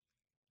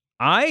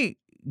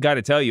got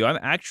to tell you, I'm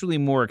actually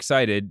more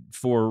excited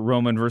for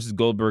Roman versus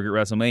Goldberg at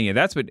WrestleMania.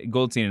 That's what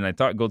Goldstein and I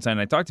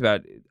talked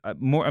about.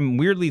 I'm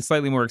weirdly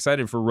slightly more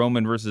excited for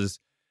Roman versus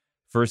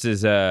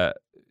Goldberg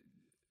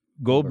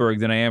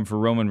than I am for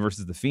Roman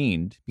versus The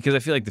Fiend, because I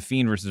feel like The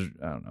Fiend versus,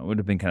 I don't know, it would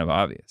have been kind of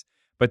obvious.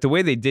 But the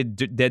way they did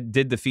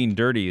The Fiend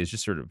dirty is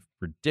just sort of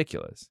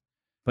ridiculous.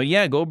 But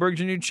yeah, Goldberg's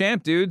your new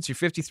champ, dude. It's your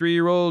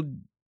 53-year-old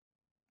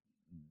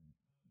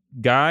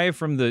guy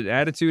from the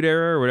Attitude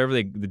Era or whatever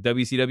the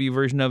WCW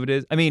version of it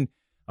is. I mean,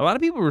 a lot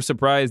of people were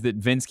surprised that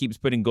Vince keeps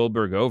putting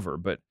Goldberg over,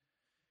 but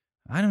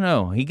I don't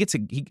know. He gets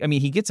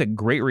a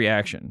great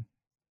reaction.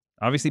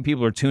 Obviously,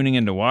 people are tuning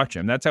in to watch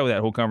him. That's how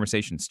that whole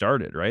conversation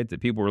started, right?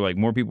 That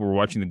more people were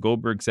watching the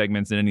Goldberg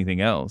segments than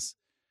anything else.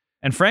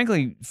 And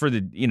frankly, for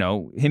him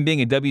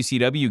being a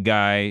WCW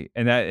guy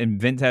and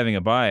Vince having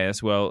a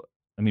bias, well,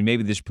 I mean,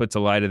 maybe this puts a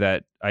lie to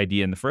that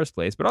idea in the first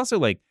place. But also,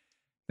 like,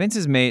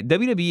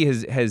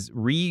 WWE has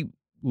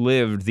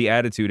relived the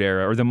Attitude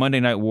Era or the Monday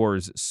Night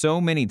Wars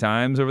so many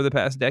times over the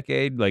past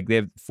decade. Like, they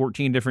have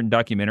 14 different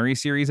documentary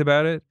series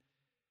about it.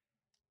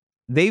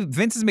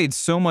 Vince has made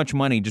so much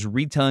money just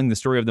retelling the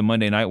story of the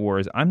Monday Night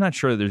Wars. I'm not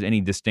sure that there's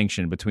any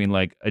distinction between,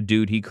 like, a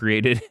dude he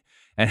created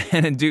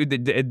and a dude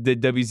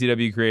that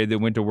WCW created that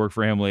went to work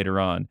for him later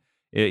on.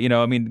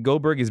 I mean,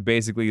 Goldberg is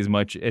basically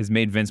has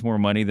made Vince more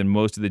money than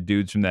most of the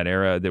dudes from that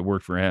era that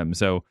worked for him.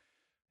 So,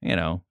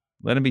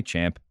 let him be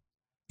champ.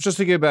 Just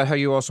thinking about how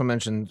you also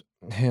mentioned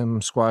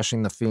him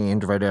squashing The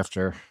Fiend right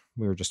after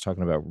we were just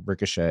talking about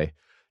Ricochet.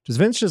 Does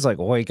Vince just like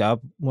wake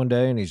up one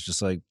day and he's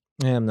just like,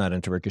 I'm not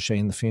into Ricochet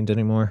and The Fiend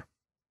anymore?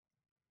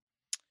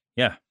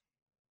 Yeah.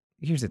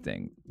 Here's the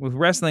thing. With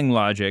wrestling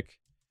logic,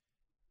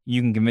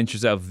 you can convince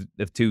yourself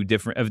of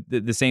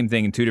the same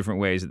thing in two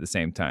different ways at the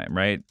same time,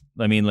 right?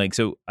 I mean, like,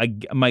 so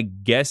my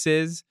guess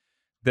is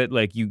that,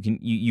 like,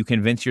 you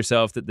convince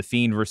yourself that The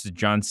Fiend versus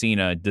John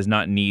Cena does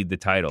not need the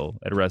title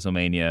at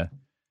WrestleMania,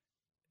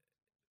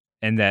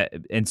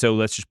 and so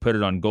let's just put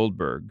it on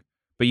Goldberg.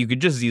 But you could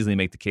just as easily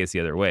make the case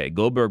the other way.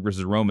 Goldberg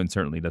versus Roman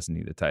certainly doesn't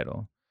need the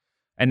title.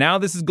 And now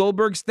this is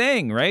Goldberg's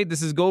thing, right?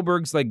 This is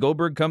Goldberg's, like,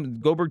 Goldberg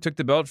took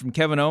the belt from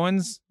Kevin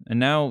Owens, and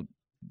now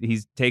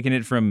he's taking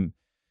it from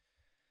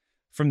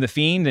The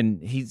Fiend,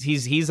 and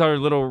he's our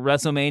little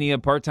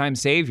WrestleMania part-time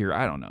savior.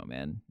 I don't know,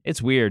 man.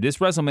 It's weird. This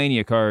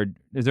WrestleMania card,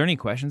 is there any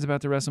questions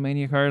about the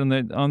WrestleMania card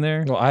on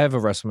there? Well, I have a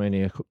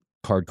WrestleMania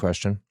card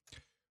question.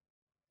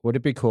 Would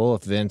it be cool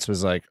if Vince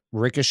was like,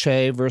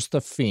 Ricochet versus The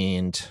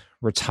Fiend,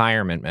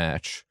 retirement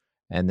match,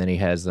 and then he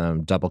has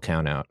them double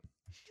count out?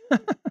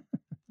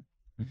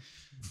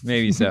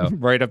 Maybe so.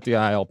 Right up the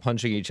aisle,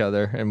 punching each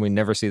other, and we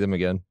never see them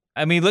again.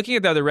 I mean, looking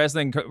at how the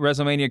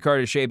WrestleMania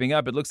card is shaping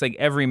up, it looks like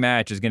every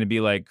match is going to be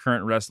like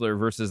current wrestler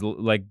versus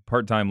like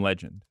part-time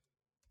legend.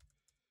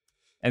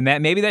 And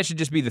maybe that should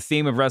just be the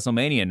theme of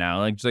WrestleMania now,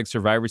 like just like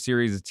Survivor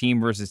Series is team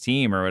versus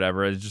team or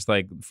whatever. It's just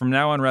like from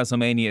now on,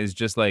 WrestleMania is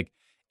just like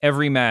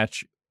every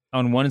match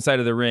on one side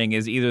of the ring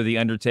is either The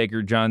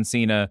Undertaker, John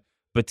Cena,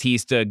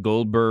 Batista,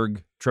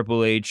 Goldberg,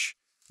 Triple H,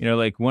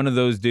 like one of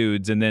those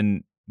dudes, and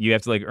then you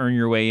have to like earn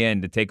your way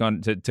in to take on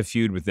to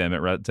feud with them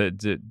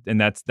and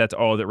that's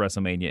all that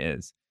WrestleMania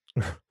is.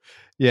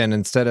 Yeah, and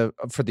instead of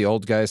for the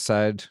old guy's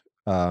side,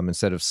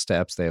 instead of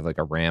steps, they have like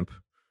a ramp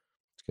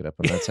to get up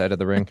on that side of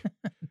the ring.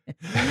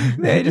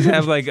 They just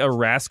have like a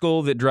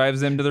rascal that drives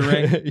them to the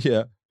ring.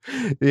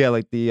 Yeah,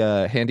 like the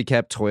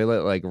handicap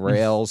toilet, like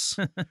rails.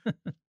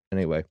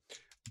 Anyway,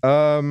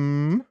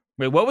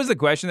 wait, what was the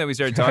question that we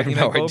started talking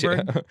about?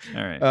 Goldberg?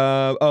 All right.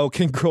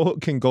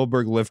 Can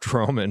Goldberg lift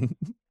Roman?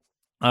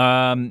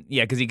 Yeah,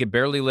 because he could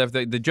barely lift.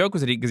 The joke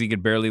was that because he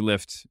could barely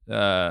lift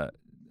Bray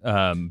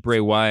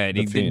Wyatt.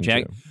 He didn't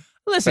jack.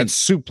 Listen, that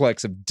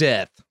suplex of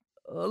death.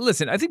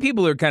 Listen, I think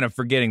people are kind of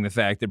forgetting the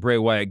fact that Bray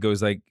Wyatt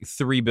goes like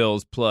 3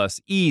 bills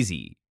plus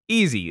easy.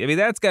 I mean,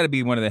 that's got to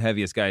be one of the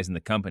heaviest guys in the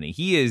company.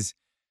 He is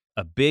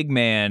a big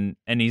man,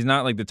 and he's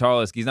not like the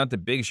tallest. He's not the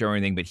big show or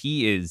anything, but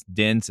he is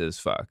dense as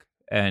fuck,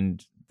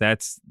 and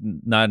that's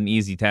not an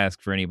easy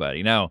task for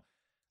anybody. Now,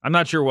 I'm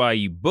not sure why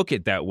you book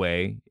it that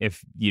way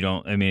if you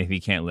don't. I mean, if you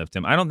can't lift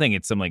him, I don't think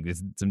it's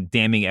some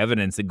damning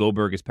evidence that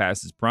Goldberg is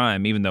past his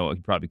prime, even though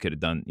he probably could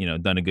have done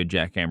a good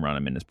jackhammer on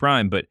him in his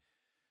prime, but.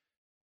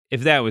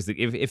 If that was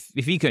if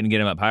he couldn't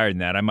get him up higher than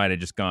that, I might have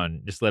just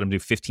let him do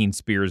 15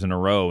 spears in a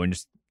row and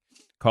just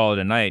call it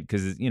a night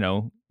because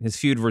his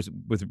feud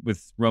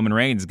with Roman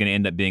Reigns is going to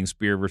end up being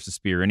spear versus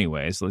spear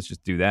anyway. So let's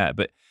just do that.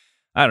 But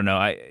I don't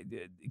know.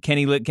 Can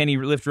he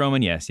lift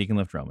Roman? Yes, he can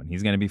lift Roman.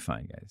 He's going to be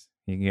fine, guys.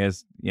 He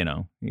has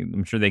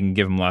I'm sure they can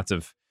give him lots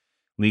of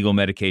legal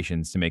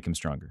medications to make him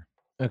stronger.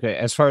 Okay,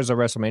 as far as the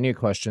WrestleMania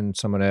question,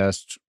 someone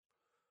asked,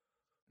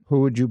 who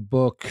would you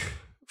book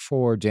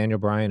for Daniel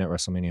Bryan at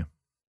WrestleMania?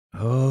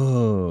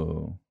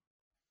 Oh.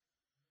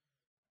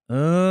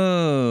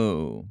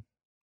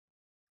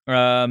 I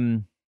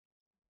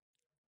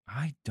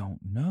don't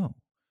know.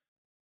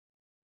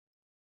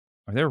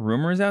 Are there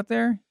rumors out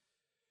there?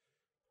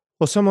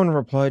 Well, someone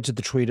replied to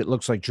the tweet. It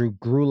looks like Drew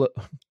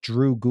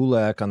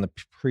Gulak on the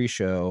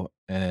pre-show,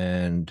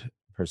 and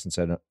the person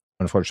said,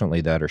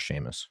 unfortunately, that or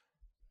Sheamus.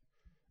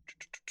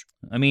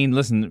 I mean,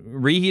 listen,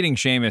 reheating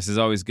Sheamus is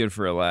always good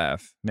for a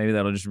laugh. Maybe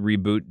that'll just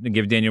reboot and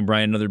give Daniel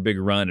Bryan another big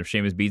run if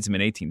Sheamus beats him in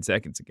 18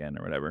 seconds again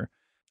or whatever.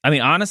 I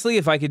mean, honestly,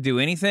 if I could do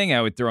anything,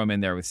 I would throw him in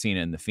there with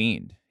Cena and The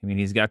Fiend. I mean,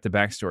 he's got the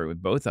backstory with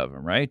both of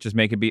them, right? Just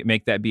make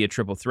that be a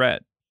triple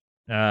threat.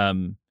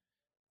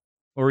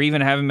 Or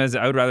even have him as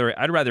I'd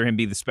rather him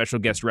be the special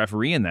guest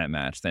referee in that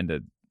match than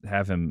to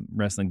have him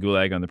wrestling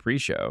Gulak on the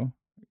pre-show.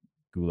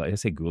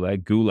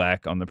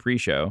 Gulak on the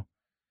pre-show.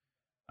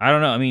 I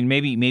don't know. I mean,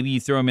 maybe you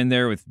throw him in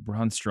there with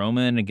Braun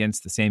Strowman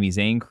against the Sami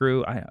Zayn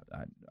crew. I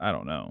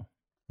don't know.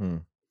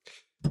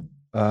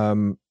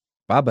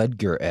 Bob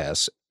Edgar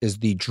asks, is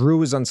the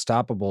Drew is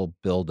Unstoppable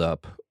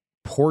build-up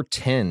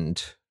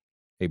portend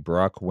a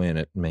Brock win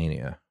at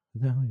Mania? Who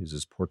the hell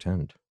uses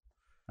portend?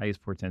 I use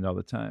portend all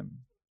the time.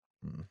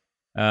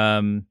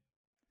 I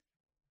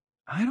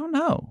don't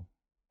know.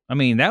 I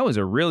mean, that was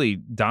a really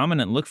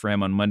dominant look for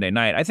him on Monday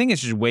night. I think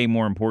it's just way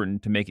more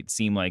important to make it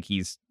seem like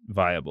he's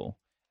viable.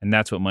 And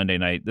that's what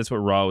that's what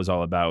Raw was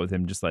all about, with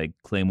him just like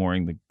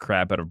claymoring the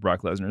crap out of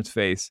Brock Lesnar's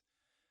face.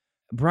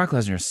 Brock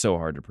Lesnar is so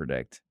hard to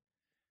predict.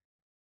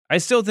 I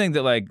still think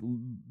that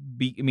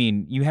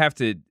you have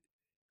to,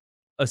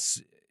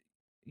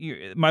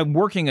 my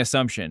working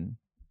assumption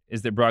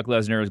is that Brock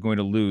Lesnar is going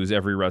to lose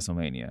every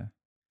WrestleMania.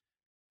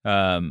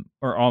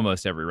 Or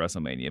almost every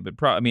WrestleMania, but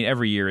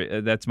every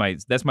year, that's my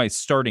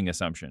starting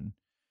assumption.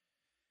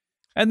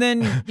 And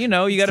then, you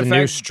got a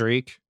new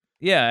streak.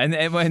 Yeah, and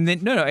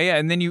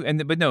then you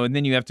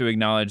have to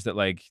acknowledge that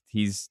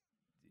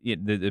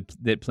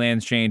that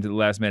plans change at the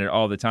last minute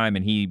all the time,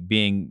 and he,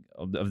 being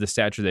of the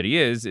stature that he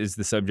is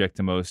the subject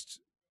to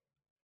most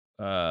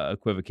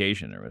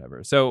equivocation or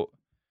whatever. So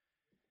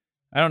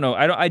I don't know.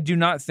 I do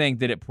not think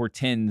that it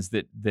portends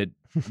that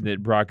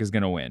Brock is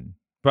going to win,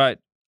 but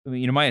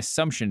my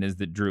assumption is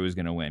that Drew is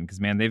going to win because,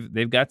 man,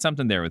 they've got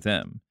something there with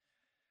him,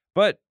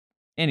 but.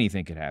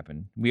 Anything could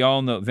happen. We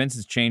all know Vince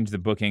has changed the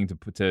booking to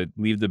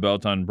leave the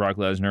belt on Brock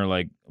Lesnar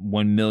like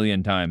 1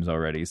 million times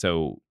already,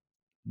 so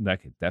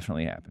that could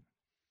definitely happen.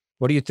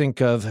 What do you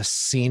think of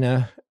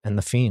Cena and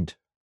The Fiend?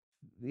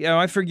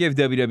 I forgive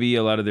WWE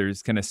a lot of their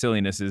kind of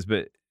sillinesses,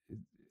 but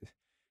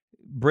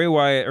Bray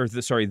Wyatt,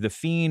 The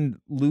Fiend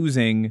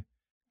losing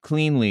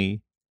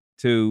cleanly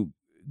to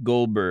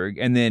Goldberg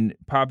and then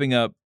popping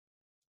up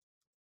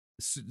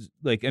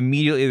like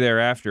immediately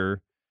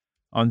thereafter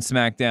on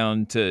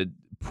SmackDown to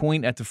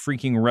point at the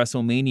freaking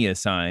WrestleMania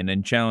sign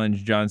and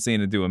challenge John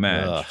Cena to a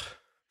match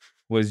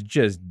was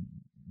just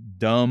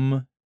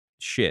dumb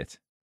shit.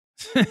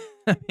 I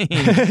mean,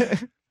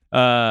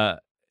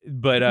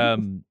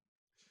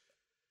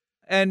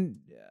 and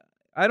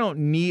I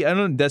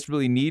don't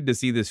desperately need to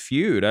see this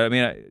feud. I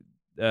mean,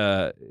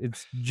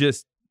 it's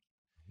just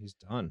he's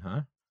done,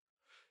 huh?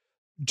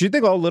 Do you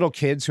think all little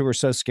kids who were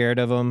so scared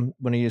of him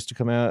when he used to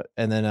come out,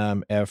 and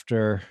then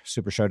after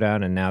Super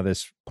Showdown, and now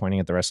this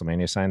pointing at the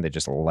WrestleMania sign, they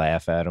just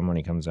laugh at him when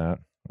he comes out?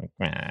 Like,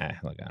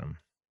 look at him.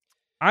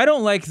 I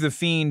don't like the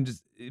Fiend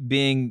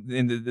being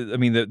in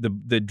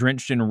the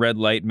drenched in red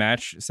light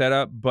match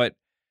setup, but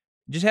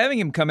just having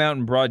him come out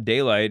in broad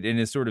daylight in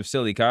his sort of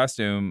silly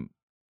costume,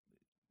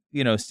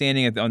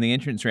 standing on the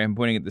entrance ramp and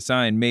pointing at the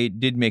sign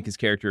did make his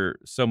character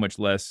so much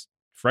less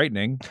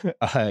frightening.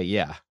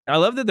 Yeah. I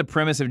love that the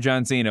premise of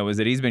John Cena was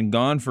that he's been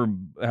gone for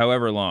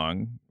however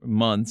long,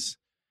 months,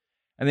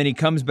 and then he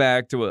comes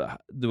back to a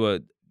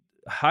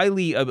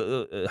highly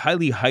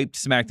hyped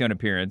SmackDown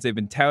appearance. They've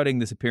been touting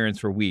this appearance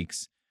for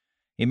weeks.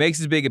 He makes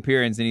his big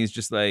appearance, and he's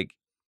just like,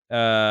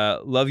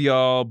 love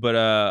y'all, but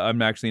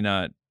I'm actually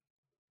not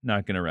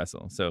not gonna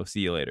wrestle. So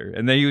see you later.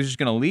 And then he was just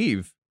gonna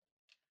leave.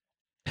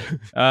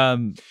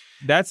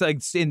 That's like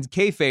in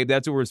kayfabe.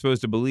 That's what we're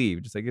supposed to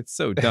believe. Just like it's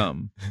so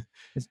dumb.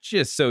 It's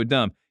just so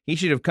dumb. He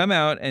should have come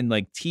out and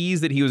like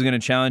teased that he was going to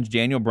challenge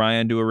Daniel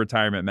Bryan to a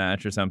retirement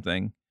match or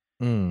something,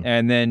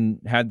 and then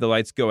had the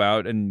lights go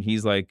out and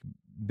he's like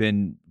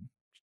been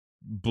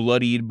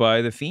bloodied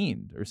by the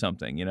Fiend or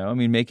something. You know, I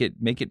mean, make it.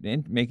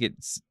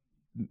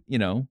 You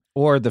know,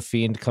 or the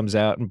Fiend comes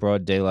out in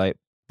broad daylight,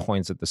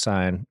 points at the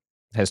sign,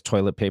 has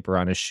toilet paper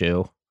on his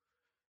shoe,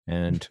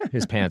 and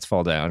his pants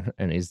fall down,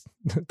 and he's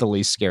the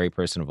least scary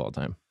person of all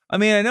time. I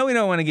mean, I know we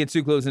don't want to get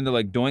too close into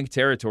like doink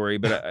territory,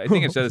 but I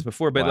think I've said this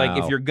before. But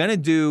like, if you're gonna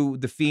do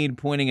the Fiend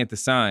pointing at the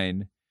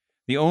sign,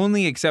 the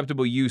only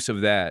acceptable use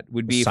of that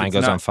would be the if sign it's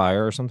goes not, on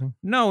fire or something.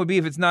 No, it would be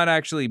if it's not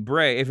actually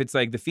Bray. If it's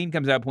like the Fiend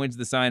comes out, points at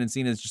the sign, and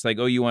Cena's just like,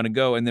 "Oh, you want to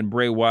go?" and then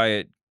Bray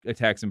Wyatt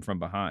attacks him from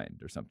behind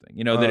or something.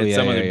 You know, that it's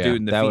some other dude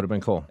in the that would have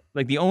been cool.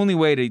 Like the only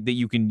way that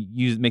you can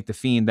make the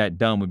Fiend that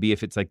dumb would be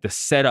if it's like the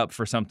setup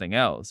for something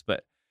else.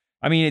 But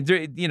I mean,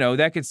 you know,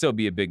 that could still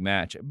be a big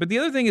match. But the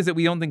other thing is that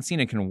we don't think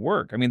Cena can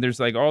work. I mean, there's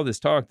like all this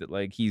talk that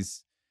like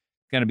he's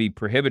going to be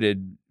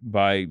prohibited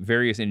by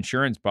various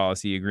insurance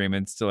policy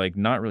agreements to like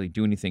not really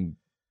do anything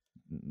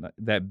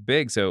that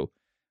big. So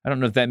I don't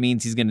know if that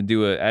means he's going to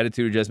do an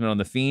attitude adjustment on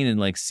the Fiend and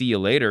like see you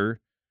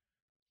later.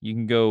 You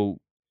can go,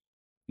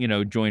 you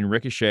know, join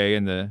Ricochet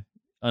in the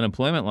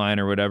unemployment line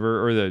or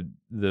whatever, or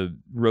the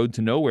road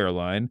to nowhere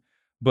line.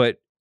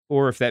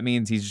 Or if that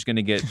means he's just going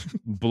to get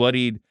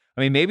bloodied.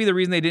 I mean, maybe the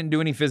reason they didn't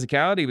do any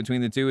physicality between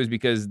the two is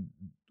because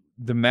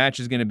the match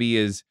is going to be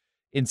as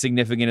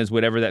insignificant as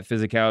whatever that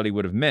physicality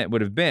would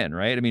have been,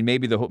 right? I mean,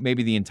 maybe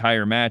the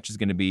entire match is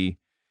going to be,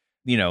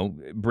 you know,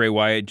 Bray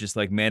Wyatt just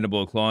like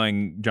mandible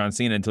clawing John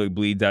Cena until he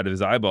bleeds out of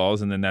his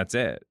eyeballs, and then that's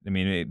it. I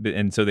mean,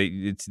 and so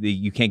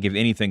you can't give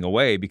anything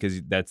away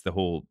because that's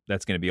going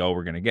to be all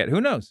we're going to get.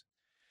 Who knows?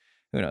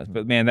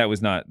 But man, that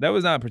was not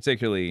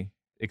particularly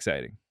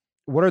exciting.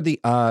 What are the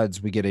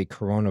odds we get a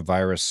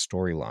coronavirus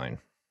storyline?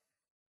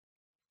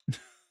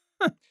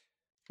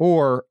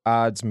 Or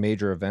odds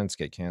major events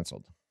get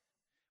canceled?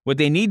 What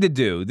they need to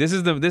do, this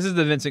is the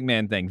Vince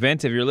McMahon thing.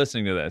 Vince, if you're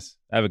listening to this,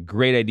 I have a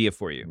great idea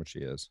for you. Which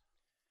he is.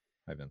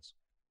 Hi, Vince.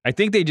 I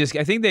think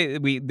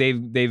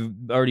they've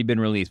already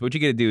been released. What you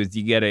got to do is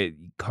you got to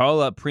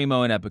call up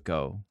Primo and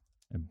Epico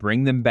and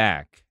bring them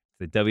back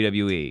to the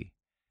WWE.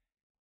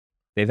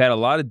 They've had a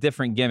lot of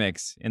different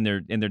gimmicks in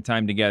their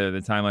time together,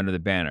 the time under the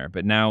banner,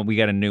 but now we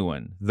got a new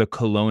one, the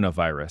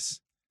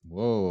coronavirus.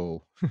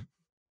 Whoa.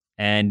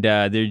 And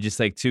they're just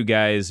like two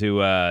guys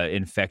who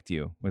infect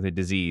you with a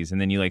disease,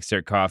 and then you like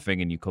start coughing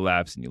and you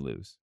collapse and you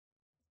lose.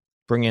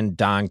 Bring in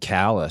Don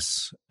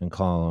Callis and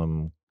call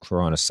him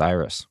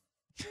Coronavirus.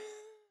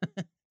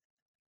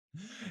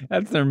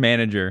 That's their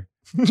manager.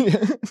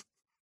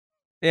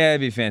 Yeah, it'd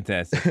be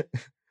fantastic.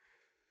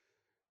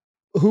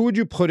 Who would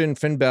you put in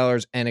Finn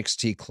Balor's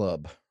NXT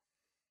club?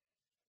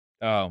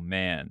 Oh,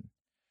 man.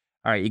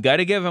 All right, you got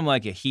to give him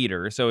like a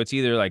heater. So it's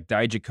either like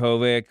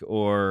Dijakovic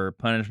or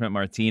Punishment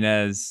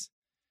Martinez.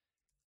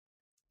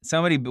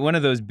 One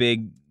of those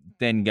big,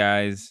 thin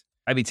guys.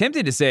 I'd be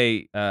tempted to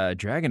say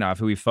Dragunov,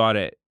 who we fought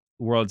at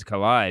Worlds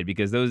Collide,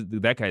 because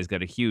that guy's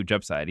got a huge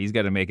upside. He's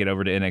got to make it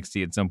over to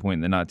NXT at some point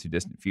in the not too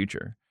distant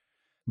future.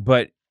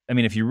 But I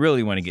mean, if you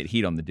really want to get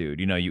heat on the dude,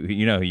 you know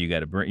who you got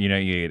to bring. You know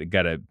you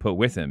got to put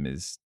with him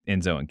is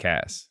Enzo and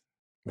Cass.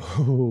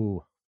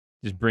 Ooh.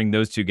 Just bring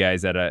those two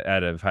guys out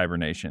of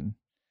hibernation.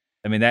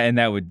 I mean,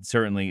 they would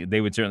certainly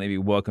be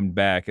welcomed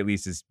back, at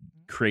least as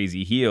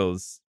crazy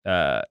heels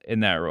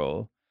in that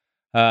role.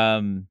 But I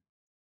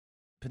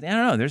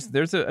don't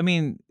know. I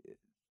mean,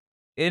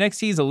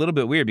 NXT is a little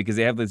bit weird because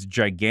they have this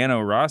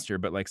giganto roster,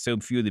 but like so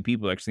few of the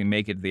people actually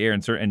make it to the air,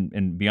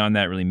 and beyond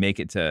that, really make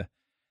it to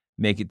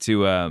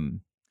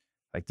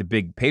like the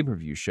big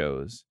pay-per-view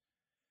shows.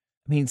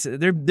 I mean, so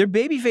their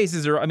baby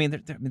faces are. I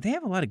mean, they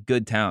have a lot of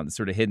good talent that's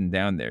sort of hidden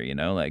down there. You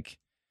know, like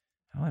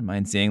I wouldn't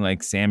mind seeing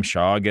like Sam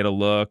Shaw get a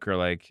look, or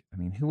like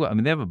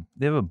they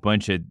have a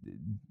bunch of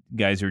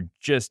guys who are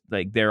just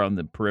like there on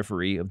the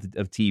periphery of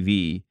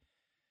TV.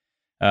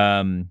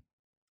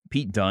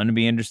 Pete Dunne would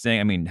be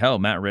interesting. I mean, hell,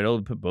 Matt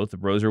Riddle, put both the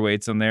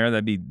Broserweights on there.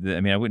 That'd be. I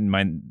mean, I wouldn't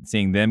mind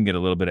seeing them get a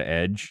little bit of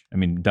edge. I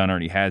mean, Dunne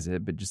already has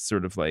it, but just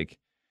sort of like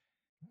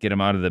get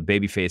him out of the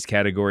babyface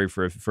category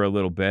for a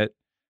little bit.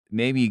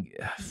 Maybe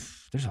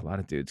there's a lot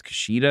of dudes.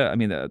 Kushida. I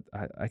mean,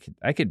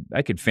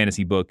 I could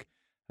fantasy book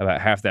about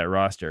half that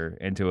roster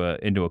into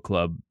a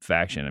club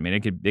faction. I mean,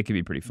 it could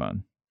be pretty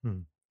fun.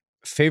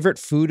 Favorite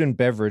food and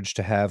beverage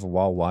to have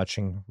while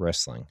watching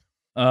wrestling?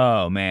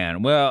 Oh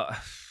man, well,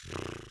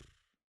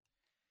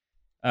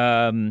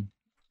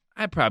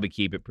 I'd probably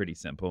keep it pretty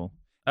simple.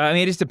 I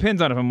mean, it just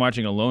depends on if I'm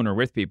watching alone or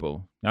with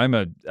people. I am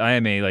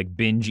a like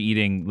binge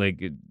eating,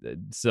 like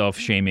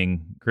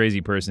self-shaming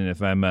crazy person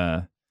if I'm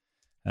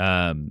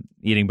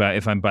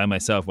if I'm by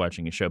myself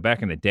watching a show.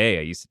 Back in the day,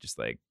 I used to just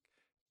like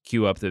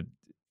queue up the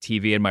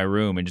TV in my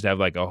room and just have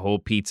like a whole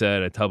pizza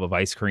and a tub of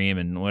ice cream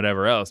and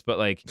whatever else. But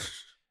like,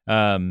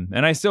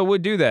 and I still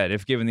would do that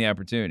if given the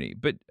opportunity.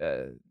 But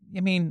I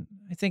mean,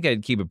 I think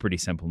I'd keep it pretty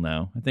simple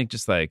now. I think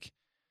just like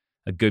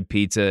a good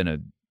pizza and a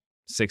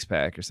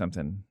 6-pack or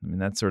something. I mean,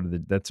 that's sort of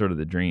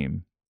the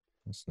dream.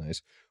 That's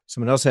nice.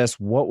 Someone else asked,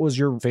 what was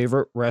your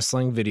favorite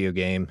wrestling video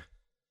game?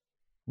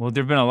 Well,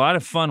 there've been a lot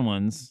of fun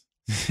ones,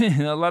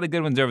 a lot of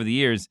good ones over the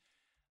years,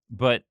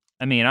 but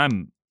I mean,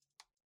 I'm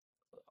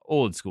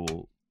old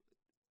school.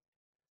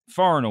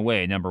 Far and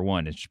away, number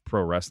one is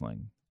pro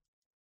wrestling.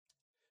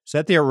 Is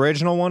that the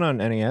original one on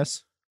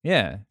NES?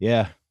 Yeah.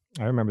 Yeah,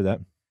 I remember that.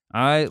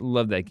 I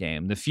love that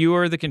game. The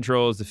fewer the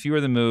controls, the fewer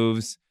the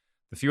moves,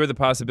 the fewer the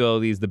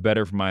possibilities, the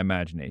better for my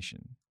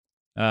imagination.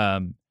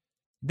 Didn't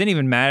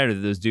even matter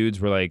that those dudes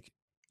were like,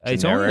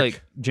 it's only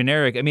like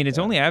generic. I mean, it's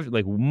only after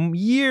like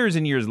years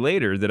and years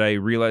later that I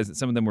realized that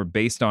some of them were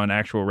based on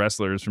actual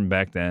wrestlers from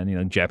back then, you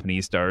know,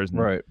 Japanese stars and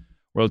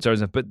world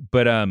stars.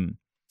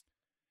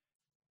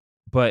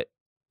 But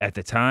at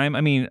the time,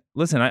 I mean,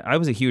 listen, I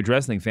was a huge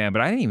wrestling fan,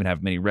 but I didn't even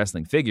have many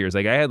wrestling figures.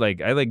 Like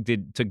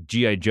took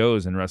G.I.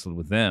 Joes and wrestled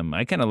with them.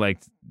 I kind of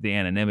liked the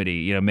anonymity,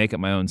 you know, make up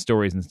my own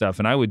stories and stuff.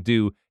 And I would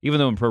do, even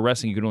though in pro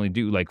wrestling you could only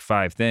do like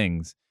 5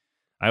 things,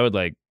 I would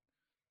like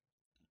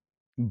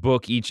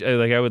book each,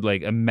 like I would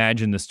like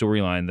imagine the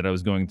storyline that I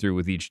was going through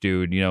with each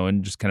dude, you know,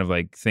 and just kind of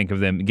like think of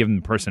them, give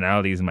them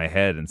personalities in my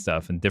head and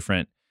stuff and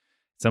different.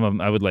 Some of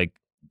them I would like,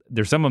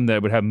 there's some of them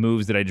that would have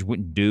moves that I just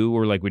wouldn't do,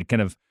 or like would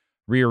kind of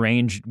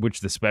rearrange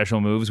which the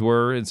special moves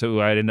were, and so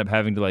I'd end up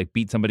having to like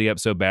beat somebody up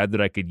so bad that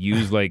I could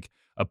use like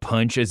a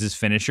punch as his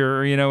finisher,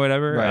 or, you know,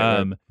 whatever.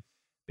 Right.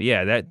 But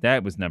yeah,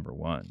 that was number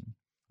one.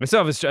 I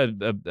still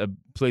have a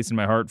place in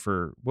my heart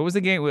for, what was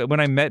the game when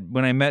I met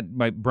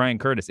my Brian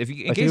Curtis? If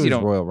you, in case you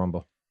don't, Royal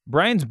Rumble.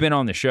 Brian's been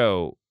on the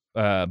show,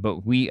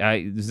 but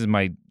this is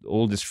my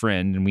oldest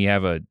friend, and we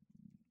have a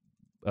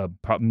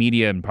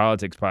media and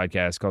politics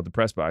podcast called The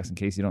Press Box. In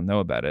case you don't know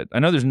about it, I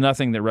know there's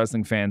nothing that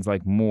wrestling fans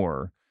like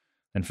more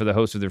than for the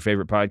host of their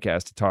favorite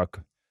podcast to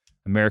talk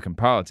American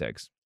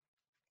politics.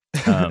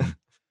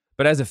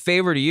 But as a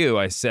favor to you,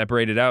 I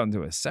separated out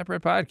into a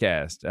separate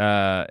podcast.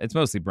 It's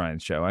mostly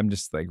Brian's show. I'm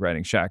just like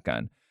riding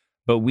shotgun.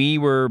 But we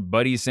were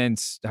buddies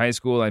since high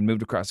school. I'd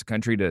moved across the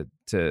country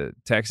to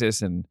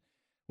Texas and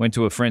went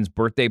to a friend's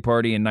birthday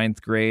party in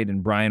 9th grade.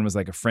 And Brian was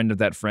like a friend of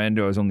that friend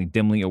who I was only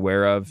dimly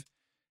aware of.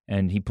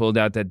 And he pulled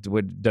out that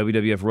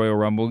WWF Royal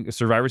Rumble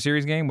Survivor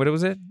Series game. What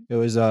was it? It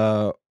was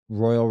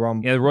Royal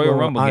Rumble. Yeah, the Royal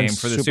Rumble game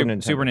for the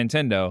Super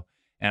Nintendo.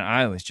 And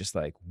I was just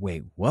like,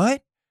 wait,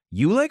 what?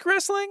 You like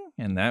wrestling?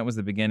 And that was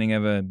the beginning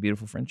of a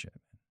beautiful friendship.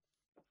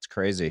 It's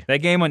crazy. That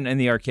game in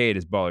the arcade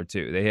is baller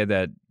too. They had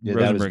that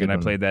Rosenberg, and I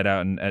played that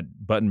out at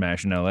Button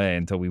Mash in LA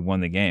until we won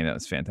the game. That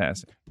was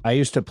fantastic. I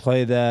used to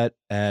play that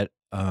at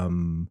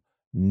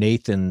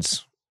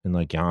Nathan's in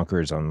like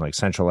Yonkers on like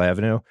Central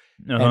Avenue.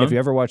 And if you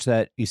ever watch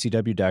that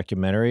ECW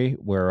documentary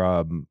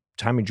where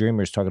Tommy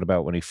Dreamer's talking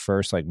about when he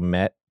first like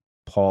met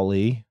Paul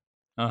Lee,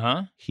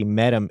 he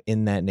met him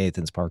in that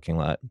Nathan's parking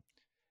lot.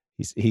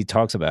 He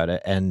talks about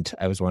it, and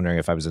I was wondering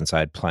if I was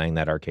inside playing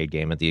that arcade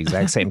game at the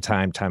exact same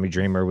time Tommy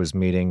Dreamer was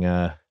meeting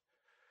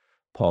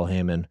Paul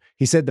Heyman.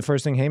 He said the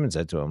first thing Heyman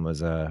said to him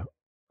was, "Are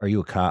you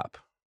a cop?"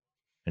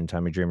 And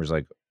Tommy Dreamer's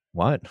like,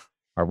 "What?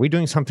 Are we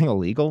doing something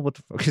illegal? What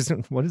the fuck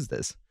what is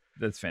this?"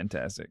 That's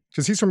fantastic.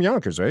 Because he's from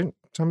Yonkers, right?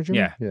 Tommy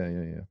Dreamer?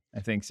 Yeah. I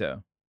think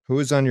so. Who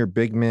is on your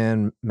big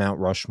man Mount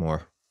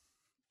Rushmore?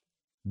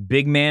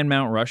 Big man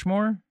Mount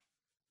Rushmore?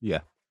 Yeah.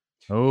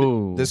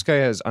 Oh. This guy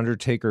has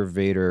Undertaker,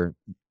 Vader,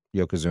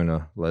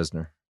 Yokozuna,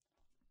 Lesnar.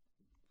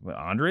 Well,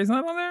 Andre's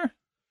not on there?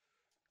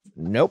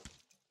 Nope.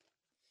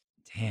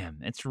 Damn,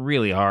 it's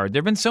really hard.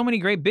 There've been so many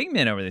great big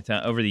men over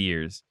the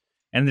years,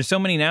 and there's so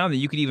many now that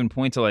you could even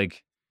point to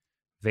like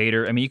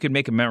Vader. I mean, you could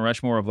make a Mount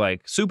Rushmore of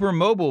like super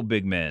mobile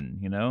big men,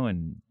 you know,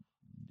 and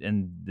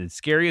the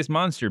scariest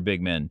monster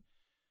big men.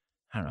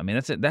 I don't know. I mean,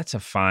 that's a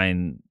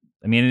fine.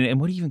 I mean, and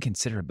what do you even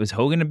consider? Was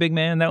Hogan a big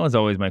man? That was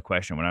always my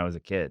question when I was a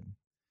kid.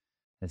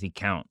 Does he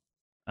count?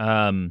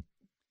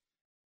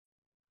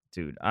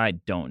 Dude, I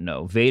don't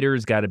know.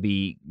 Vader's got to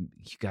be.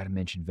 You got to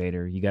mention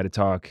Vader. You got to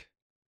talk.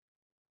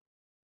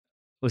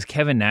 Was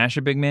Kevin Nash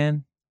a big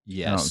man?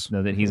 Yes. I don't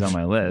know that he's on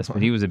my list,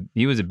 but he was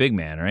a big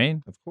man,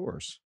 right? Of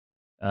course.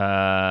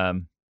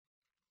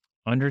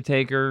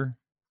 Undertaker,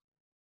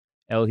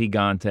 El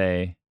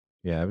Gigante.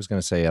 Yeah, I was going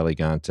to say El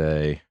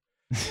Gigante,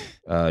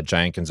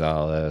 Giant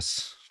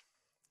Gonzalez,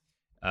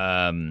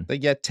 the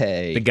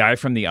Yeti, the guy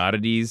from the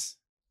Oddities,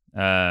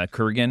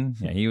 Kurgan.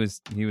 Yeah, he's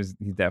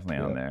definitely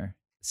on there.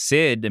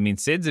 Sid, I mean,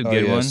 Sid's a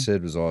good one.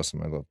 Sid was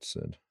awesome. I loved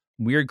Sid.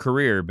 Weird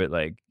career, but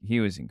like he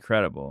was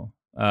incredible.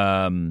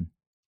 Damn.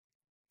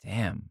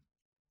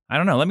 I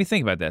don't know. Let me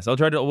think about this. I'll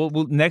try to.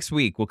 We'll next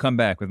week we'll come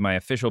back with my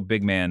official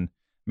big man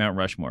Mount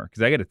Rushmore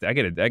because I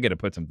gotta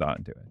put some thought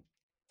into it.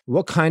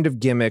 What kind of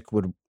gimmick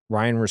would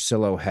Ryan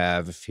Russillo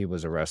have if he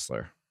was a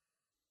wrestler?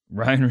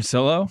 Ryan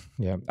Russillo?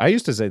 Yeah, I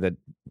used to say that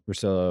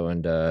Russillo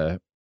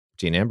and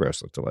Dean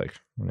Ambrose looked alike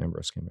when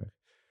Ambrose came back.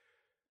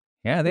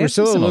 Yeah, they have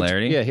some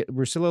similarity.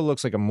 Russillo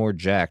looks like a more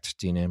jacked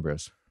Dean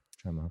Ambrose.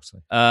 John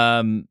Moxley.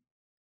 Well,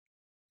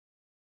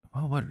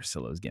 what would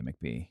Russillo's gimmick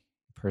be?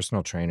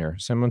 Personal trainer.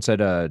 Someone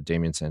said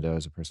Damien Sandow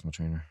is a personal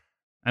trainer.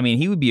 I mean,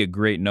 he would be a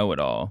great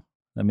know-it-all.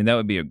 I mean, that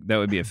would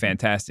be a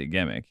fantastic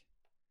gimmick.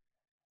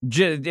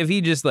 If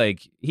he just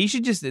like, he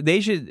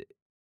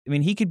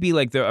could be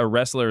like a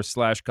wrestler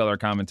 / color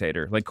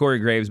commentator, like Corey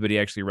Graves, but he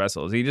actually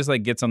wrestles. He just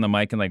like gets on the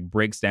mic and like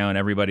breaks down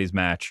everybody's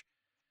match,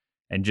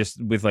 and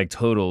just with like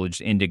total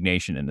just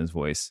indignation in his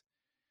voice.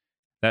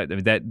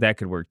 That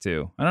could work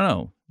too. I don't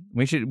know.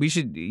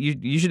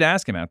 You should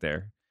ask him out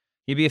there.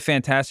 He'd be a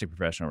fantastic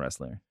professional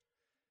wrestler.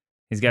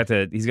 He's got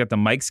the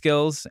mic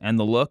skills and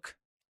the look.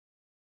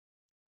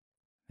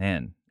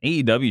 Man,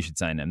 AEW should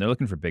sign him. They're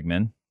looking for big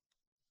men.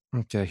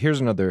 Okay, here's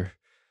another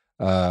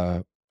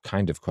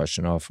kind of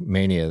question off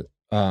Mania.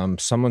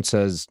 Someone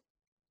says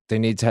they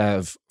need to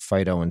have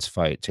Fight Owens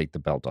take the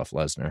belt off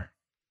Lesnar.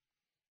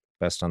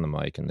 Best on the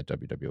mic in the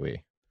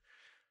WWE.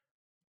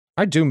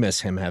 I do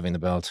miss him having the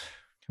belt.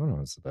 Kevin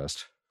Owens is the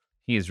best.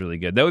 He is really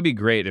good. That would be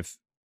great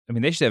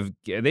they should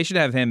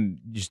have him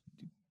just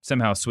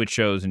somehow switch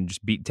shows and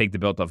just take the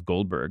belt off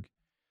Goldberg.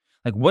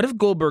 Like, what if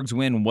Goldberg's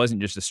win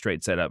wasn't just a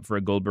straight setup for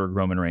a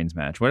Goldberg-Roman Reigns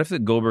match? What if the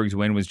Goldberg's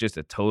win was just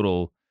a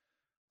total,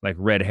 like,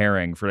 red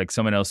herring for, like,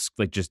 someone else,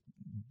 like, just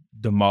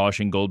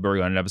demolishing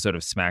Goldberg on an episode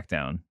of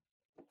SmackDown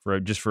for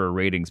a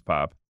ratings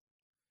pop?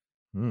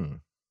 And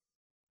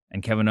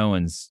Kevin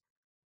Owens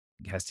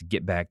has to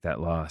get back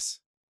that loss.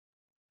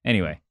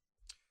 Anyway.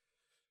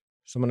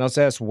 Someone else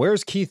asked,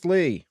 where's Keith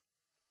Lee?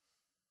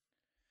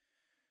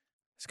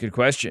 It's a good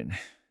question.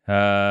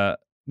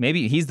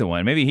 Maybe he's the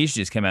one. Maybe he should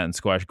just come out and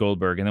squash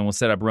Goldberg, and then we'll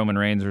set up Roman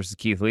Reigns versus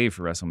Keith Lee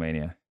for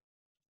WrestleMania.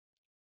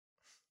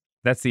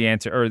 That's the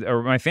answer.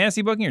 Or my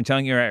fantasy booking, or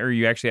telling you, or are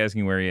you actually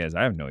asking where he is?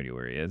 I have no idea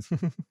where he is.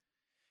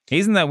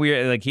 He's in that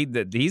weird, like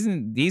he's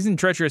in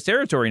treacherous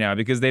territory now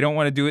because they don't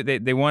want to do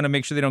it. They want to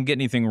make sure they don't get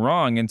anything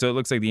wrong, and so it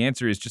looks like the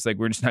answer is just like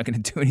we're just not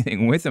going to do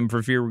anything with him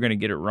for fear we're going to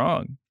get it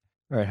wrong.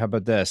 All right, how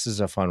about this? This is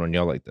a fun one.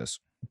 You'll like this.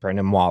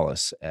 Brendan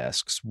Wallace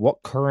asks,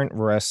 what current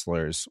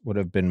wrestlers would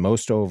have been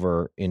most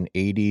over in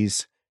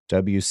 80s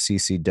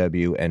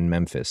WCCW and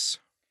Memphis?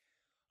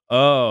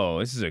 Oh,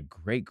 this is a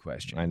great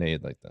question. I know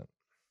you'd like that.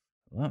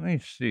 Let me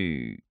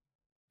see.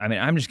 I mean,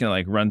 I'm just going to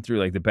like run through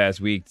like the past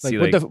week. To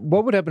like, see,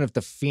 what would happen if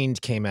The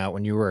Fiend came out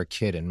when you were a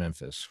kid in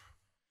Memphis?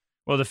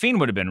 Well, The Fiend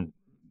would have been...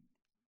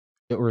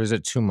 Or is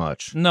it too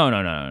much? No.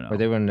 Or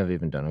they wouldn't have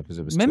even done it because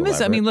it was Memphis. Too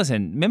elaborate. I mean,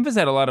 listen, Memphis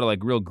had a lot of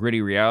like real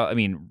gritty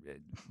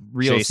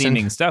real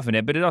seeming stuff in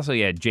it, but it also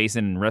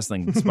Jason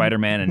wrestling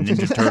Spider-Man and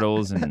Ninja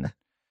Turtles and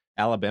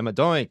Alabama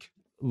Doink.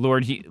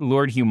 Lord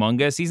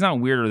Humongous. He's not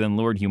weirder than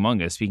Lord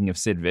Humongous. Speaking of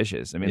Sid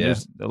Vicious, I mean,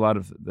 there's a lot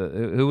of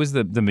who was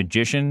the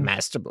magician?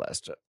 Master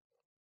Blaster.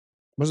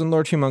 Wasn't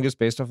Lord Humongous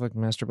based off like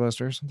Master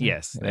Blaster or something?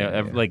 Yes,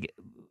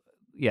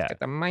 Got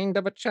the mind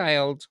of a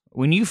child.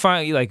 When you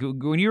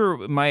when you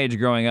were my age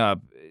growing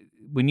up,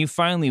 when you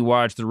finally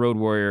watched the Road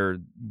Warrior,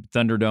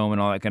 Thunderdome, and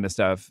all that kind of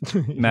stuff,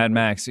 Mad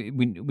Max.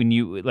 When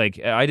you I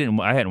hadn't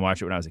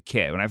watched it when I was a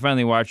kid. When I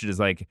finally watched it as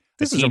like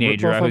a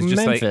teenager, I was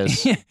just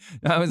Memphis. like,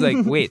 I was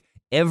like, wait.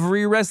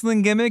 Every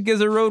wrestling gimmick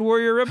is a Road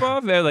Warrior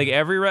ripoff. Like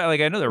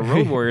I know the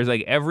Road Warriors,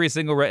 like every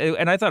single,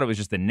 and I thought it was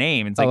just the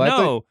name. It's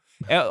like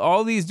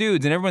all these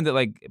dudes and everyone that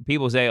like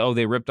people say, oh,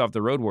 they ripped off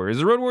the Road Warriors.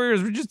 The Road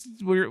Warriors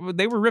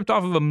they were ripped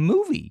off of a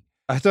movie.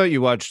 I thought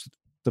you watched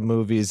the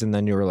movies and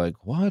then you were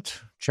like, what?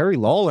 Jerry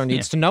Lawler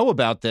needs to know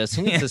about this.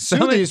 He needs to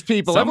sue these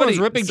people. Everyone's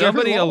ripping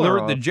Jerry Lawler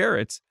alert off. The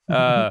Jarretts.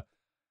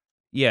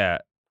 Yeah.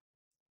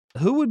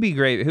 Who would be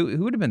great? Who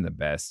would have been the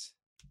best?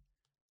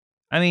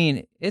 I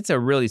mean, it's a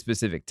really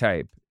specific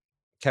type.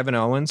 Kevin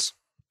Owens.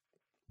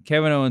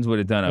 Kevin Owens would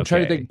have done okay. I'm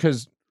trying to think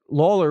because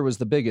Lawler was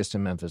the biggest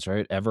in Memphis,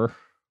 right? Ever.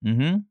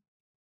 Mm-hmm.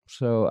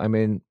 So, I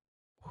mean,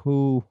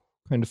 who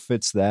kind of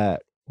fits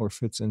that or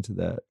fits into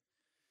that?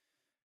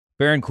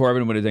 Baron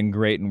Corbin would have done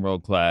great in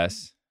World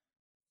Class.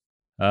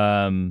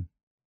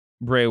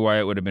 Bray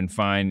Wyatt would have been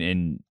fine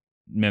in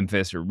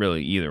Memphis or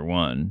really either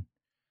one.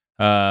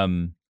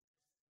 Can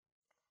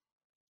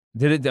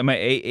I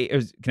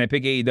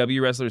pick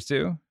AEW wrestlers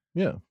too?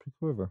 Yeah, pick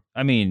whoever.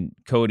 I mean,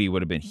 Cody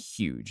would have been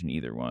huge in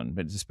either one,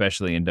 but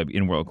especially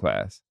in World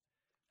Class.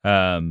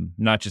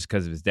 Not just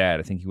because of his dad.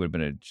 I think he would have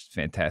been a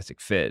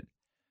fantastic fit.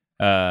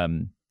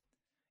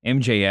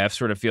 MJF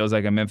sort of feels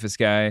like a Memphis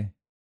guy.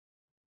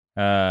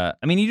 I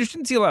mean, you just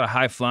didn't see a lot of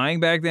high flying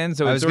back then.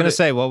 So I was going to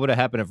say, what would have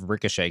happened if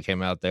Ricochet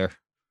came out there?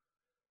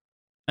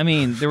 I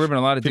mean, there would have been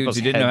a lot of dudes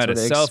who didn't know how to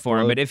sell for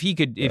him. But if he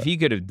could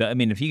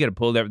have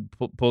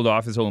pulled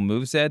off his whole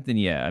moveset, then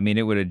yeah, I mean,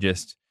 it would have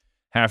just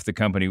half the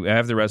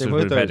wrestlers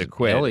would have had to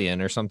quit.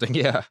 Alien or something,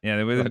 yeah.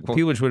 Yeah,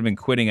 people would have been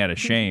quitting out of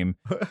shame.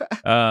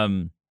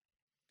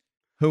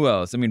 Who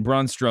else? I mean,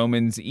 Braun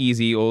Strowman's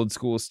easy old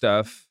school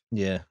stuff.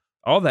 Yeah.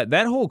 All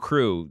that whole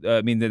crew,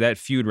 I mean, that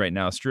feud right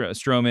now,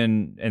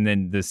 Strowman and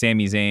then the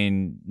Sami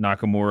Zayn,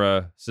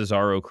 Nakamura,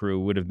 Cesaro crew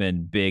would have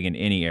been big in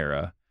any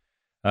era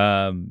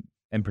and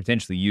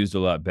potentially used a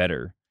lot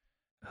better.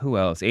 Who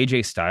else?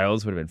 AJ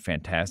Styles would have been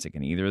fantastic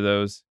in either of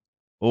those.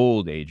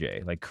 Old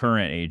AJ, like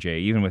current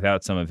AJ, even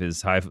without some of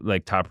his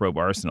top rope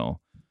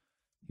arsenal,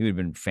 he would have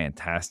been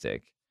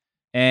fantastic.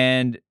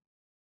 And,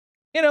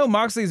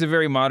 Moxley's a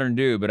very modern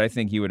dude, but I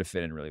think he would have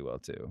fit in really well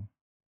too.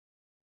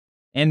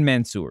 And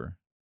Mansoor.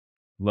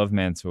 Love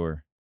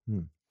Mansoor.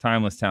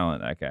 Timeless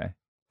talent, that guy.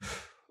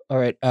 All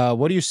right.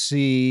 What do you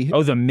see?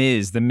 Oh, The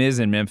Miz. The Miz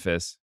in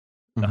Memphis.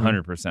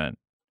 100%.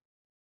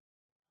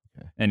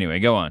 Okay. Anyway,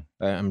 go on.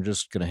 I'm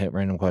just going to hit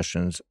random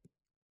questions.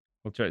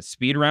 We'll try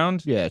speed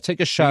round? Yeah,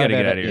 take a shot at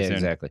it. Out of here yeah, soon.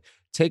 Exactly.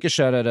 Take a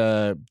shot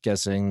at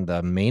guessing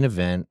the main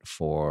event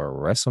for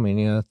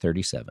WrestleMania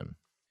 37.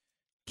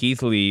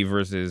 Keith Lee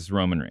versus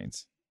Roman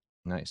Reigns.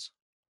 Nice.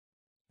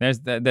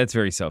 That's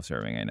very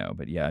self-serving, I know,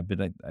 but yeah,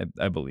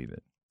 I believe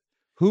it.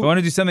 If I want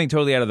to do something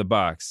totally out of the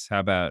box, how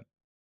about,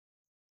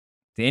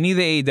 do any of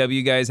the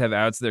AEW guys have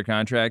outs of their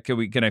contract?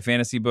 Can I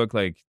fantasy book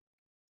like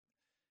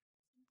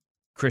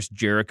Chris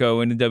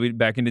Jericho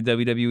back into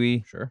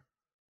WWE? Sure.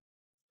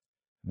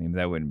 I mean,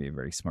 that wouldn't be a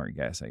very smart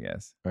guess, I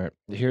guess. All right.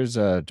 Here's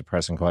a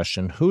depressing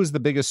question. Who is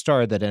the biggest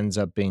star that ends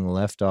up being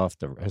left off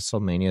the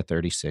WrestleMania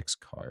 36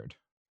 card?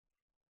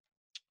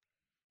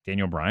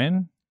 Daniel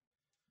Bryan?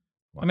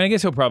 Wow. I mean, I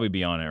guess he'll probably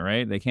be on it,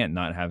 right? They can't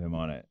not have him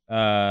on it.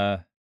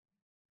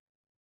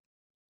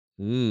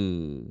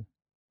 Ooh.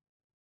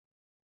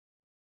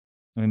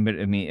 I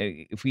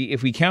mean,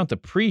 if we count the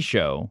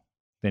pre-show,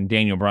 then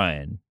Daniel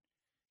Bryan.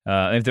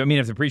 If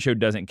the pre-show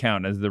doesn't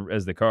count as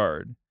the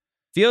card,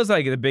 feels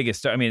like the biggest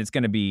star. I mean, it's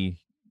going to be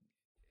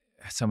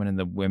someone in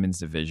the women's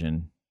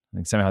division.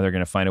 Like somehow they're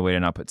going to find a way to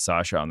not put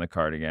Sasha on the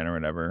card again or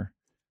whatever.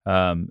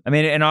 I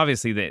mean, and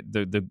obviously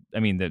the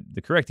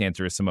correct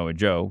answer is Samoa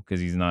Joe, because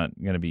he's not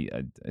going to be.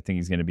 I think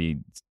he's going to be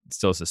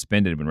still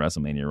suspended when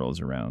WrestleMania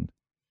rolls around.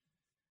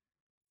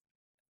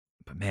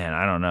 But man,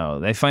 I don't know.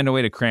 They find a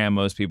way to cram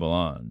most people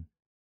on.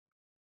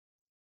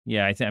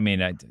 Yeah, I can't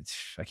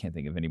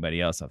think of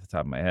anybody else off the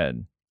top of my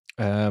head.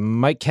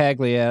 Mike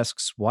Cagley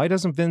asks, why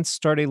doesn't Vince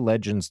start a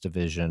Legends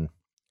division?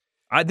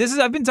 I've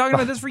been talking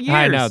about this for years.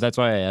 I know, that's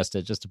why I asked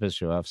it, just to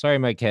piss you off. Sorry,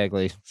 Mike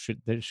Cagley.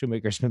 The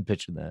Shoemaker's been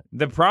pitching that.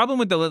 The problem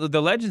with the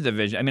Legends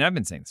division, I mean, I've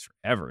been saying this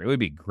forever. It would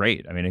be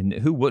great. I mean,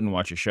 who wouldn't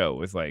watch a show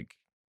with like,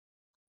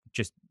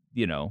 just,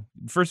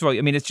 first of all,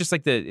 I mean, it's just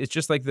like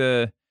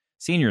the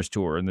seniors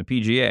tour and the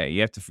PGA.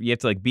 You have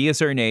to like be a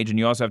certain age, and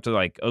you also have to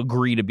like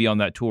agree to be on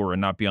that tour and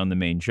not be on the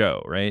main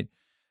show, right?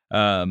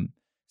 So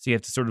you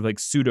have to sort of like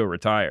pseudo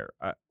retire.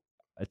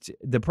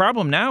 The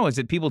problem now is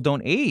that people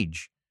don't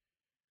age.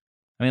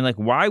 I mean, like,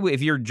 why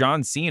if you're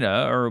John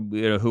Cena or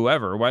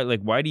whoever,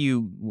 why do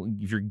you,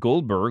 if you're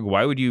Goldberg,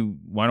 why would you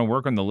want to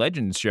work on the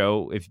Legends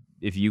show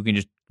if you can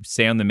just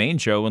stay on the main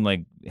show and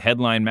like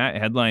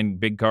headline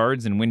big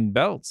cards and win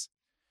belts?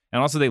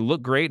 And also they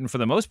look great, and for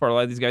the most part, a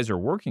lot of these guys are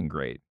working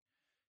great.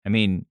 I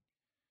mean,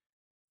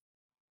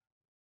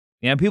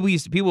 yeah,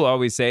 people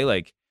always say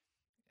like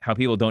how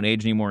people don't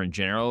age anymore in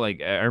general.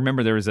 Like I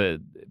remember there was a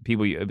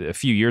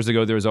few years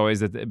ago, there was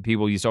always that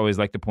people used to always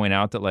like to point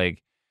out that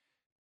like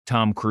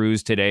Tom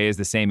Cruise today is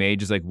the same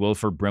age as like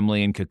Wilford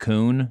Brimley and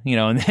Cocoon,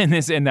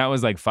 and that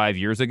was like 5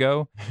 years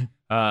ago.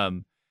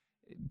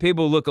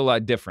 People look a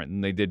lot different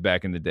than they did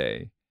back in the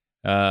day.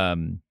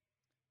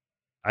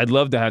 I'd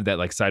love to have that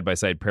like side by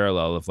side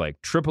parallel of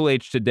like Triple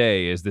H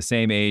today is the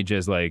same age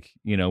as like,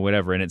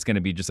 whatever. And it's going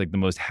to be just like the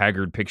most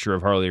haggard picture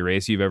of Harley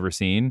Race you've ever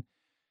seen.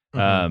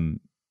 Mm-hmm.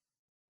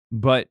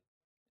 But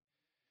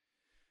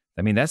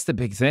I mean, that's the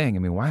big thing. I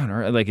mean, why on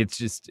earth? Like, it's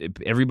just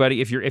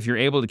everybody, if you're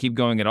able to keep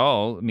going at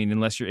all, I mean,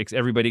 unless you're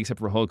everybody except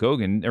for Hulk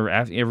Hogan or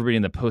everybody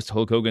in the post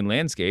Hulk Hogan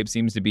landscape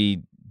seems to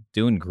be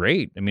doing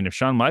great. I mean, if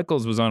Shawn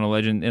Michaels was on a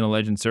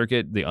legend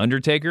circuit, The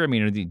Undertaker, I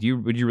mean, would you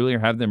really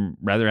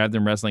rather have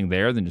them wrestling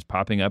there than just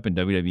popping up in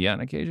WWE on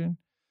occasion?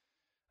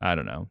 I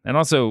don't know. And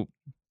also,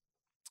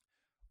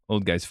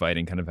 old guys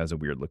fighting kind of has a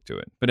weird look to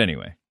it. But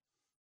anyway.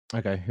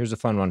 Okay, here's a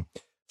fun one.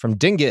 From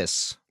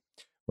Dingus.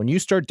 When you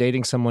start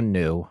dating someone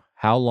new,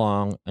 how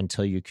long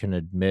until you can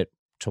admit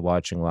to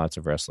watching lots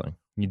of wrestling?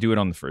 You do it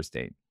on the first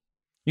date.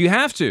 You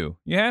have to.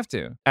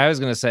 I was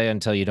going to say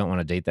until you don't want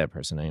to date that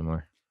person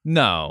anymore.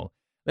 No.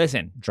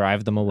 Listen,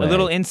 drive them away. A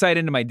little insight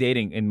into my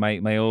dating, in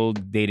my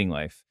old dating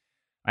life.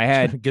 I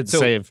had good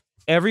save.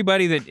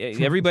 Everybody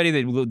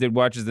that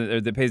watches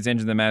that pays attention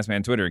to the Masked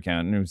Man Twitter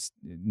account and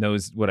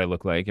knows what I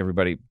look like.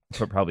 Everybody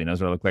probably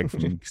knows what I look like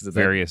from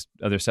various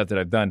other stuff that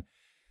I've done.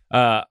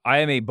 I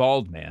am a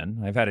bald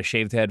man. I've had a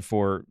shaved head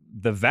for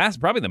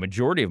probably the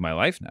majority of my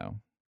life now.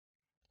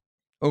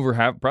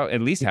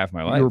 At least half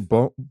my life. You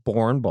were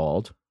born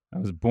bald. I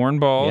was born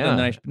bald, and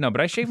then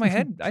but I shaved my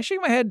head. I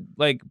shaved my head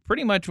like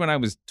pretty much when I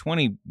was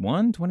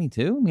 21,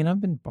 22. I mean, I've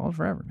been bald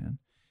forever,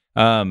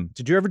 man.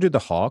 Did you ever do the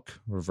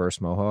Hawk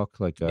reverse mohawk?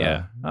 Like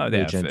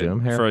Agent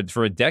Doom hair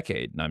for a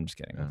decade? No, I'm just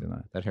kidding. Yeah,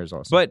 that hair's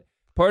awesome. But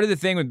part of the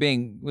thing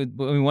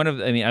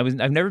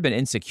I've never been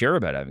insecure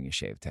about having a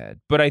shaved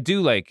head, but I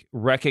do like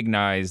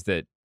recognize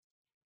that,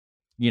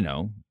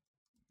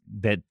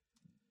 that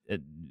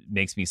it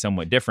makes me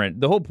somewhat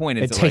different. The whole point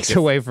is it takes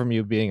away from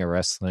you being a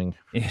wrestling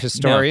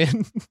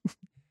historian.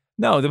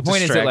 No, the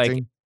point is that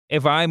like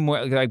if I'm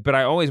like, but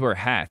I always wear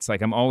hats.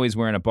 Like I'm always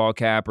wearing a ball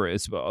cap, or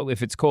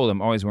if it's cold,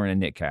 I'm always wearing a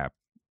knit cap.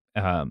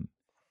 And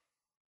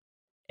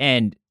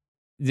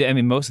I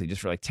mean, mostly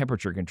just for like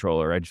temperature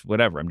control or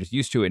whatever. I'm just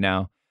used to it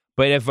now.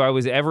 But if I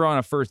was ever on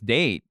a first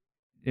date,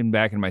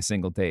 back in my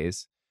single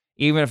days,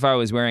 even if I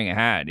was wearing a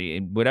hat,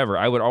 whatever,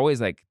 I would always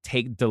like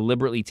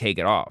deliberately take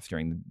it off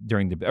during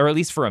the, or at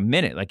least for a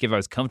minute. Like if I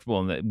was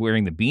comfortable in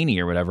wearing the beanie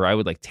or whatever, I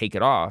would like take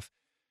it off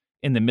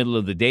in the middle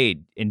of the day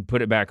and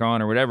put it back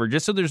on or whatever,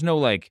 just so there's no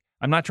like,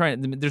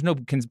 there's no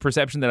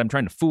perception that I'm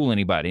trying to fool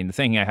anybody into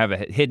thinking I have a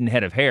hidden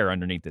head of hair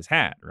underneath this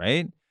hat,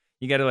 right?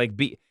 You got to like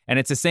and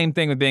it's the same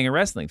thing with being a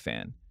wrestling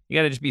fan. You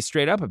got to just be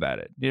straight up about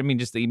it. I mean,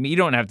 you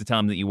don't have to tell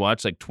them that you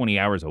watch like 20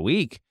 hours a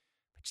week.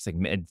 Just like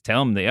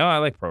tell them I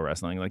like pro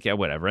wrestling. Like, yeah,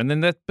 whatever. And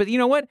then but you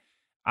know what?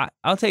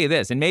 I'll tell you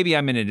this, and maybe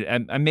I'm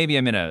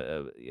in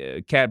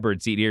a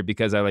catbird seat here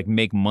because I like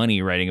make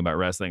money writing about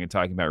wrestling and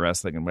talking about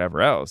wrestling and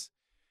whatever else.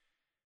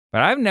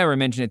 But I've never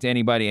mentioned it to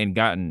anybody and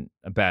gotten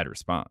a bad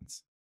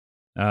response.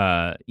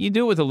 You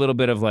do it with a little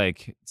bit of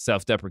like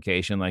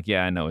self-deprecation, like,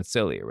 yeah, I know it's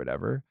silly or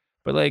whatever.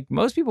 But like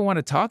most people want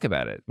to talk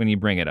about it when you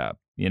bring it up.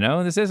 You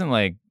know, this isn't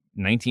like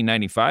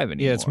 1995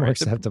 anymore. Yeah, it's more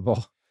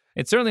acceptable.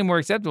 It's certainly more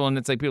acceptable, and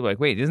it's like people are like,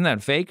 wait, isn't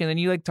that fake? And then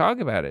you like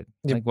talk about it.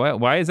 Yep. Like,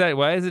 why is that?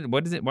 Why is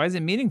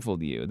it meaningful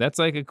to you? That's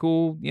like a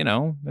cool, you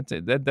know,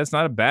 that's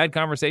not a bad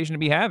conversation to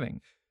be having.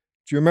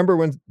 Do you remember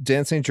when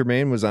Dan St.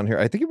 Germain was on here?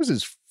 I think it was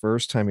his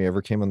first time he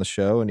ever came on the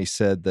show, and he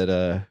said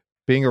that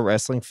being a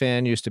wrestling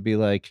fan used to be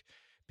like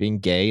being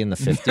gay in the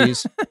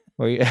 50s.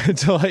 Where you had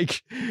to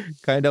like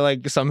kind of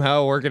like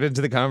somehow work it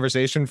into the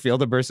conversation, feel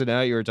the person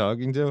out you were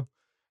talking to.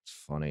 It's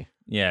funny.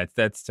 Yeah,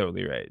 that's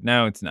totally right.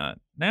 No, it's not.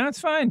 No, it's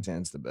fine.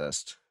 Dan's the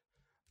best.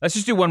 Let's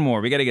just do one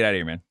more. We got to get out of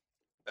here, man.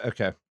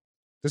 Okay.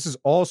 This is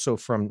also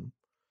from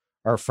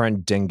our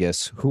friend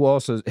Dingus, who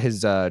also,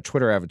 his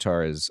Twitter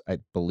avatar is, I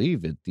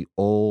believe, the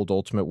old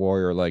Ultimate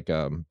Warrior, like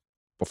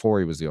before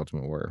he was the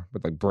Ultimate Warrior,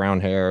 with like brown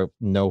hair,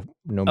 no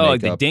makeup,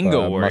 like the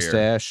Dingo Warrior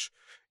mustache.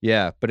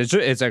 Yeah, but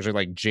it's actually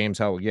like James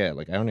Howell. Yeah,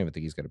 like I don't even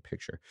think he's got a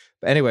picture.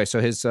 But anyway, so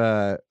his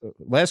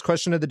last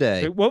question of the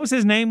day. Wait, what was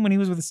his name when he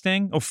was with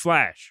Sting? Oh,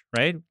 Flash,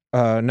 right?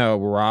 No,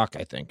 Rock,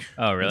 I think.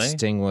 Oh, really? And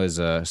Sting was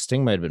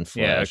Sting might have been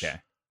Flash. Yeah, okay.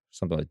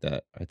 Something like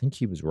that. I think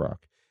he was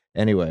Rock.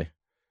 Anyway,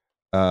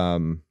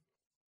 I'm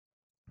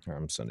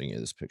sending you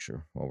this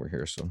picture while we're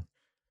here. So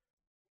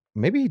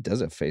maybe he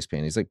does have face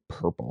paint. He's like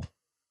purple.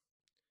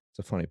 It's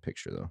a funny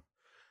picture though.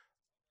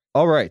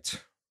 All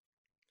right.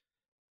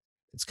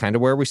 It's kind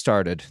of where we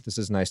started. This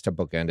is nice to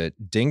bookend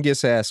it.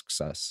 Dingus asks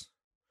us,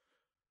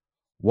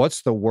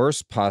 what's the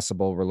worst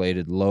possible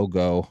related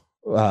logo?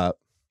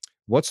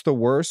 What's the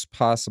worst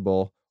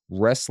possible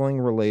wrestling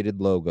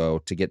related logo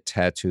to get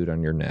tattooed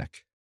on your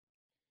neck?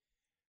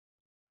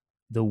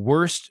 The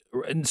worst.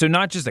 So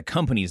not just a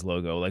company's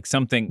logo, like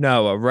something.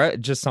 No,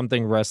 just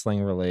something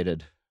wrestling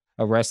related.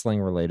 A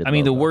wrestling related. I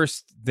mean, logo.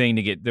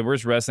 the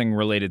worst wrestling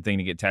related thing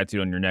to get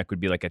tattooed on your neck would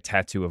be like a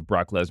tattoo of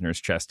Brock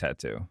Lesnar's chest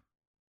tattoo.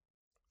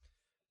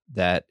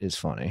 That is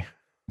funny.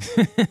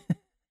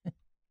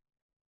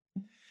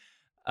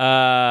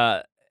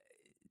 On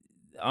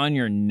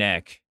your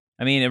neck.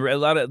 I mean, there's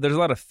a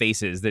lot of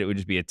faces that it would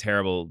just be a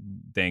terrible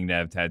thing to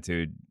have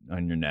tattooed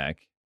on your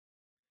neck.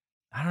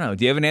 I don't know.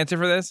 Do you have an answer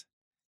for this?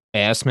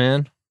 Ass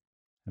Man.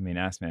 I mean,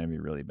 Ass Man would be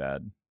really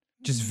bad.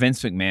 Just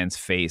Vince McMahon's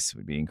face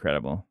would be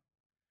incredible.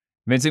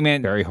 Vince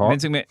McMahon. Barry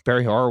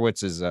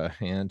Horowitz's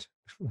hand,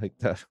 like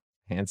the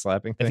hand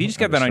slapping thing. If you just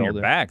got that on your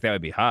back, that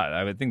would be hot.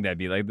 I would think that's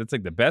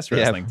like the best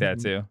wrestling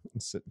tattoo.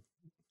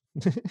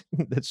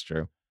 That's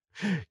true.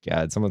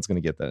 God, someone's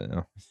gonna get that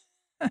now.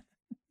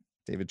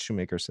 David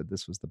Shoemaker said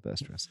this was the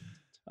best wrestling.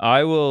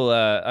 I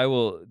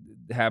will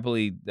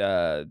happily.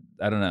 I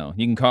don't know.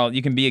 You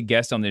can be a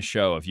guest on this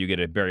show if you get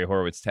a Barry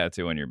Horowitz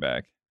tattoo on your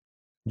back.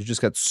 You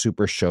just got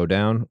Super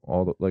Showdown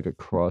like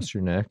across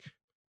your neck,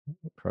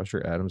 across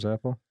your Adam's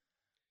apple.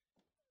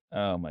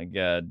 Oh my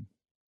God!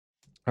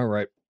 All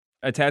right.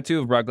 A tattoo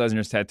of Brock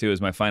Lesnar's tattoo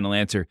is my final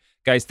answer.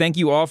 Guys, thank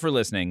you all for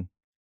listening.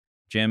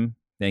 Jim,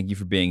 thank you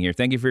for being here.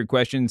 Thank you for your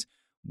questions.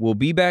 We'll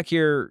be back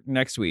here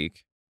next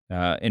week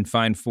in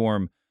fine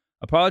form.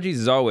 Apologies,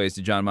 as always,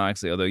 to John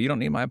Moxley, although you don't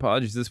need my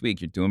apologies this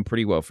week. You're doing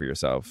pretty well for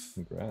yourself.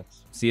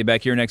 Congrats. See you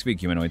back here next week,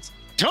 humanoids.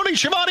 Tony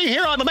Schiavone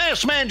here on The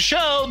Masked Man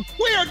Show.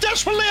 We are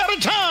desperately out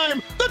of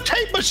time. The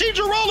tape machines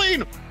are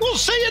rolling. We'll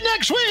see you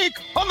next week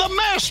on The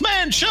Masked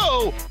Man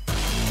Show.